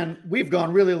right, Dan, we've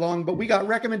gone really long, but we got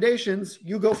recommendations.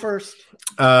 You go first.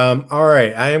 All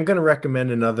right. I am going to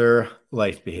recommend another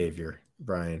life behavior,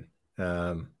 Brian.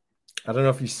 I don't know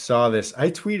if you saw this.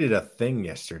 I tweeted a thing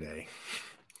yesterday.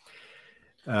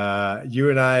 You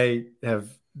and I have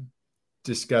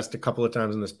discussed a couple of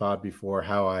times on this pod before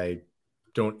how I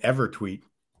don't ever tweet.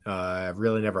 I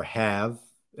really never have.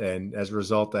 And as a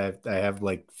result, I have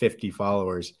like 50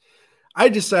 followers. I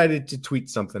decided to tweet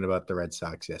something about the Red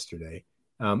Sox yesterday.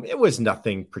 It was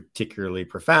nothing particularly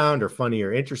profound or funny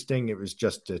or interesting. It was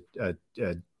just a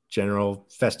general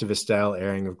Festivus style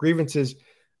airing of grievances.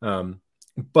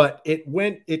 But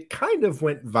it kind of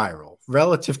went viral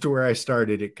relative to where I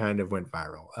started. It kind of went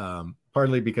viral,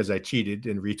 partly because I cheated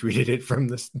and retweeted it from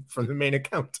the main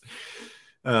account.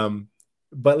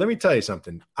 But let me tell you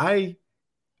something.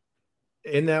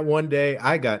 In that one day,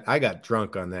 I got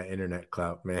drunk on that internet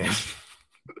clout, man.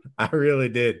 I really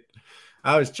did.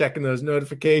 I was checking those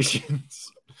notifications,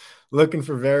 looking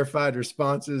for verified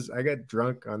responses. I got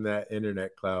drunk on that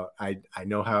internet clout. I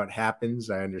know how it happens.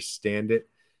 I understand it.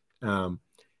 And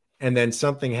then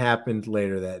something happened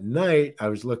later that night. I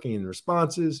was looking in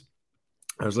responses.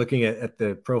 I was looking at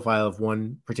the profile of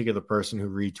one particular person who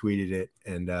retweeted it.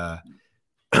 And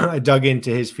I dug into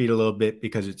his feed a little bit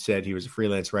because it said he was a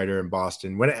freelance writer in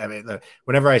Boston.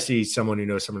 Whenever I see someone who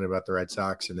knows something about the Red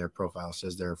Sox and their profile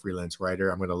says they're a freelance writer,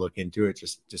 I'm going to look into it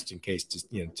just in case,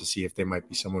 to see if they might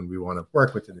be someone we want to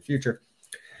work with in the future.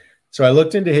 So I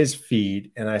looked into his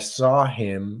feed and I saw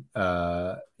him.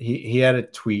 He had a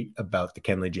tweet about the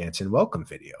Kenley Jansen welcome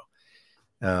video.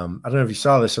 I don't know if you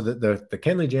saw this. So the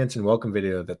Kenley Jansen welcome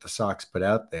video that the Sox put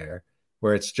out there,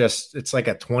 where it's like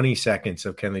a 20 seconds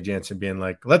of Kenley Jansen being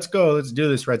like, let's go, let's do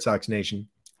this, Red Sox Nation.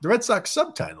 The Red Sox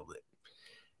subtitled it.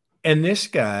 And this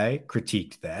guy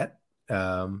critiqued that,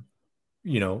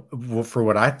 for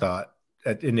what I thought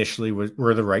initially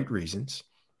were the right reasons.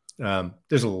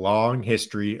 There's a long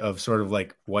history of sort of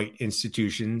like white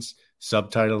institutions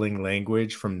subtitling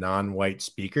language from non-white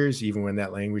speakers, even when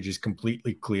that language is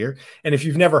completely clear. And if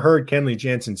you've never heard Kenley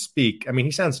Jansen speak, I mean,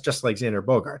 he sounds just like Xander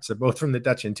Bogaerts. They're both from the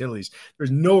Dutch Antilles.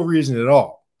 There's no reason at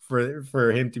all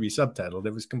for him to be subtitled.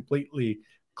 It was completely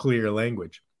clear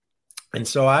language. And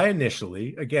so I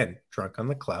initially, again, drunk on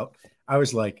the clout, I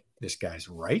was like, this guy's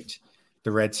right.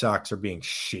 The Red Sox are being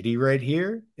shitty right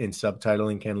here in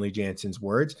subtitling Kenley Jansen's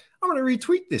words. I'm going to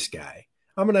retweet this guy.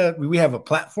 We have a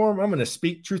platform. I'm going to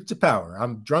speak truth to power.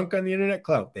 I'm drunk on the internet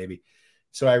clout, baby.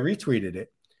 So I retweeted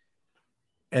it.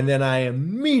 And then I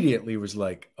immediately was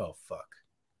like, oh, fuck.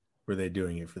 Were they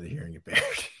doing it for the hearing impaired?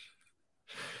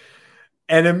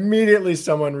 And immediately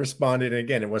someone responded. And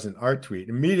again, it wasn't our tweet.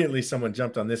 Immediately someone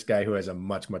jumped on this guy who has a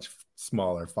much, much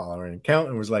smaller follower and account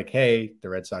and was like, hey, the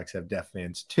Red Sox have deaf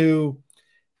fans too.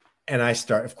 And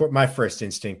of course, my first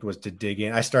instinct was to dig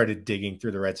in. I started digging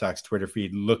through the Red Sox Twitter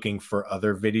feed, looking for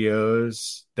other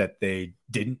videos that they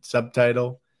didn't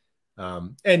subtitle.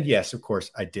 And yes, of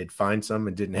course, I did find some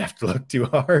and didn't have to look too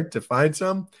hard to find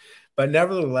some. But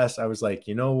nevertheless, I was like,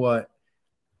 you know what?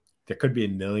 There could be a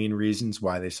million reasons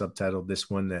why they subtitled this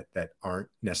one that aren't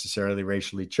necessarily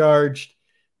racially charged.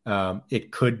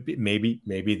 It could be maybe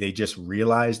they just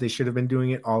realized they should have been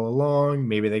doing it all along.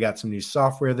 Maybe they got some new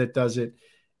software that does it.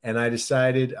 And I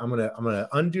decided I'm gonna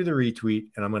undo the retweet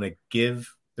and I'm gonna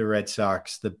give the Red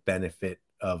Sox the benefit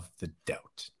of the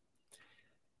doubt.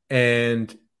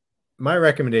 And my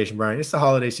recommendation, Brian, it's the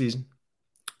holiday season.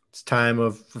 It's time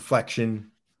of reflection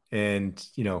and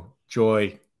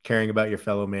joy, caring about your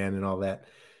fellow man and all that.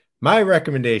 My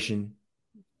recommendation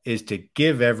is to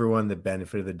give everyone the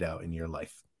benefit of the doubt in your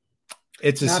life.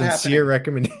 It's a sincere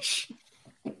recommendation.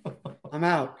 I'm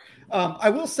out. I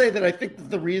will say that I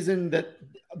think the reason that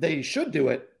they should do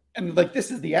it, and like this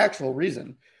is the actual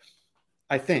reason,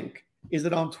 I think, is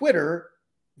that on Twitter,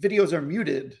 videos are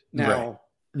muted now. Right.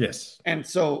 Yes. And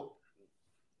so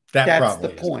that's the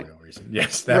point. The real reason.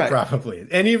 Yes, that probably is.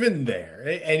 And even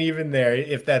there,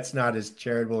 if that's not as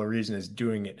charitable a reason as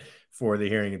doing it for the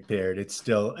hearing impaired, it's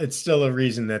still a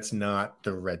reason that's not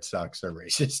the Red Sox are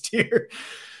racist here.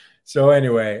 So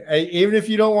anyway, even if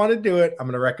you don't want to do it, I'm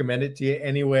going to recommend it to you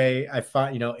anyway. I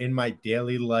find, in my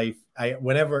daily life,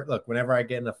 whenever I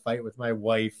get in a fight with my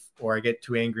wife or I get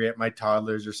too angry at my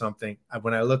toddlers or something,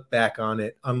 when I look back on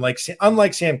it, unlike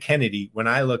Sam Kennedy, when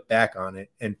I look back on it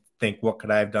and think, what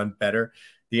could I have done better?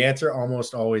 The answer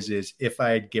almost always is, if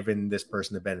I had given this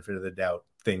person the benefit of the doubt,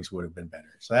 things would have been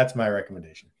better. So that's my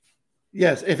recommendation.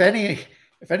 Yes. If any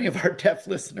of our deaf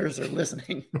listeners are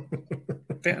listening,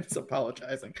 fans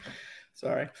apologizing.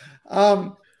 Sorry.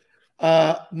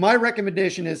 My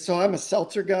recommendation is, so I'm a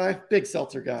seltzer guy, big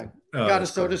seltzer guy. Got a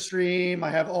Soda Stream. I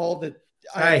have all the.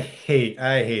 I hate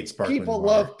sparkling people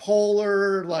water. Love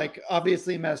Polar. Like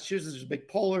obviously in Massachusetts, there's a big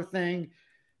Polar thing.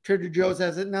 Trader Joe's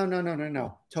has it.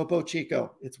 No. Topo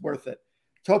Chico. It's worth it.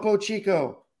 Topo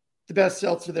Chico, the best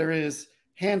seltzer there is,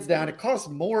 hands down. It costs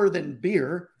more than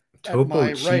beer.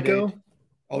 Topo Chico?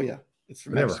 Oh yeah, it's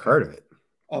from I've never heard of it.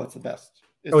 Oh, it's the best.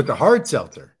 It's the hard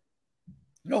seltzer.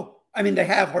 No, I mean they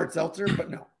have hard seltzer, but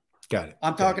no. Got it.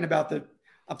 I'm talking about the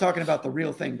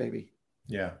real thing, baby.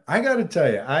 Yeah, I got to tell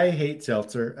you, I hate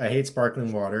seltzer. I hate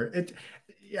sparkling water.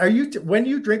 When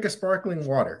you drink a sparkling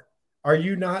water, are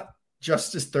you not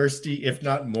just as thirsty, if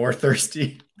not more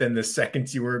thirsty, than the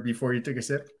seconds you were before you took a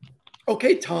sip?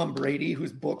 Okay, Tom Brady,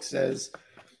 whose book says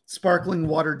sparkling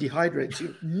water dehydrates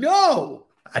you. No,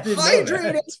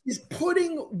 hydrating is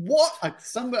putting what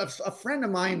a friend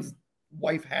of mine's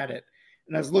wife had it,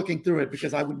 and I was looking through it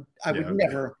because I would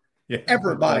never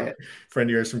ever buy it. Friend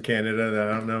of yours from Canada that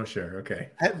I don't know. Sure, okay.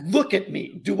 Look at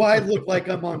me. Do I look like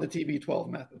I'm on the TB12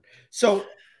 method? So,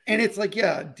 and it's like,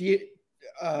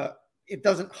 it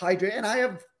doesn't hydrate. And I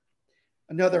have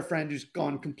another friend who's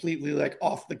gone completely like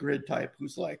off the grid type,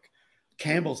 who's like,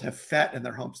 Campbell's have fat in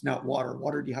their humps, not water.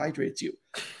 Water dehydrates you.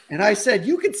 And I said,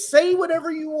 you could say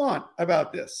whatever you want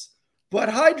about this, but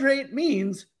hydrate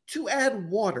means to add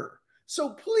water.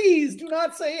 So please do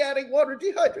not say adding water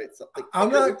dehydrates something. I'm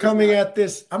not coming at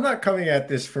this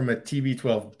from a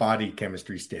TB12 body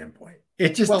chemistry standpoint.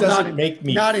 It just doesn't make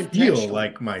me feel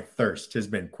like my thirst has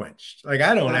been quenched. Like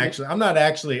I'm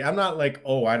not like,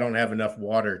 oh, I don't have enough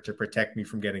water to protect me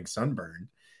from getting sunburned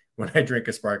when I drink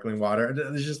a sparkling water.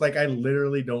 It's just like I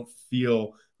literally don't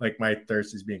feel like my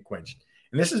thirst is being quenched.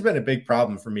 And this has been a big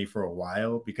problem for me for a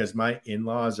while because my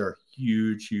in-laws are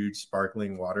huge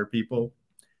sparkling water people.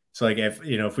 So like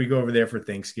if we go over there for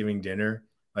Thanksgiving dinner,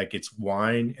 like it's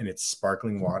wine and it's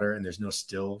sparkling water and there's no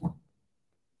still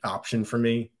option for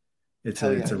me. It's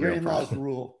a real problem.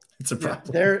 Rule. It's a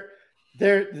problem.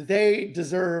 They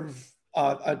deserve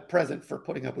a present for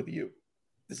putting up with you.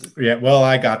 Well,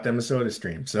 I got them a Soda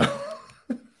Stream,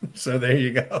 so there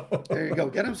you go. There you go.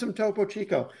 Get them some Topo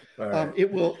Chico. Right.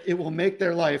 It will make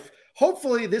their life.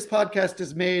 Hopefully, this podcast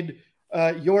has made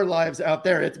your lives out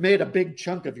there. It's made a big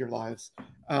chunk of your lives.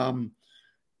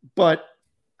 But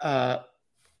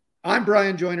I'm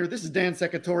Brian Joyner. This is Dan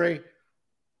Secatore.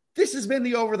 This has been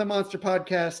the Over the Monster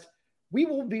podcast. We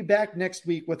will be back next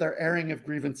week with our airing of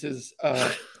grievances,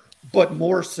 but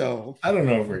more so. I don't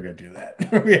know if we're going to do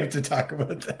that. We have to talk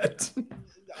about that.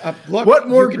 Look, what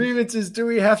more grievances do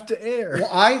we have to air? Well,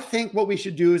 I think what we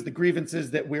should do is the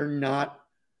grievances that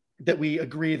we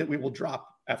agree that we will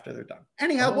drop after they're done.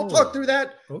 Anyhow, we'll talk through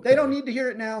that. Okay. They don't need to hear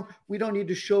it now. We don't need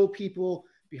to show people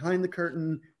behind the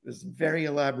curtain. There's very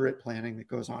elaborate planning that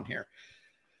goes on here.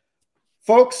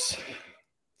 Folks,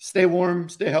 stay warm,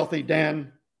 stay healthy.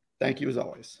 Dan, thank you as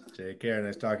always. Take care.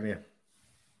 Nice talking to you.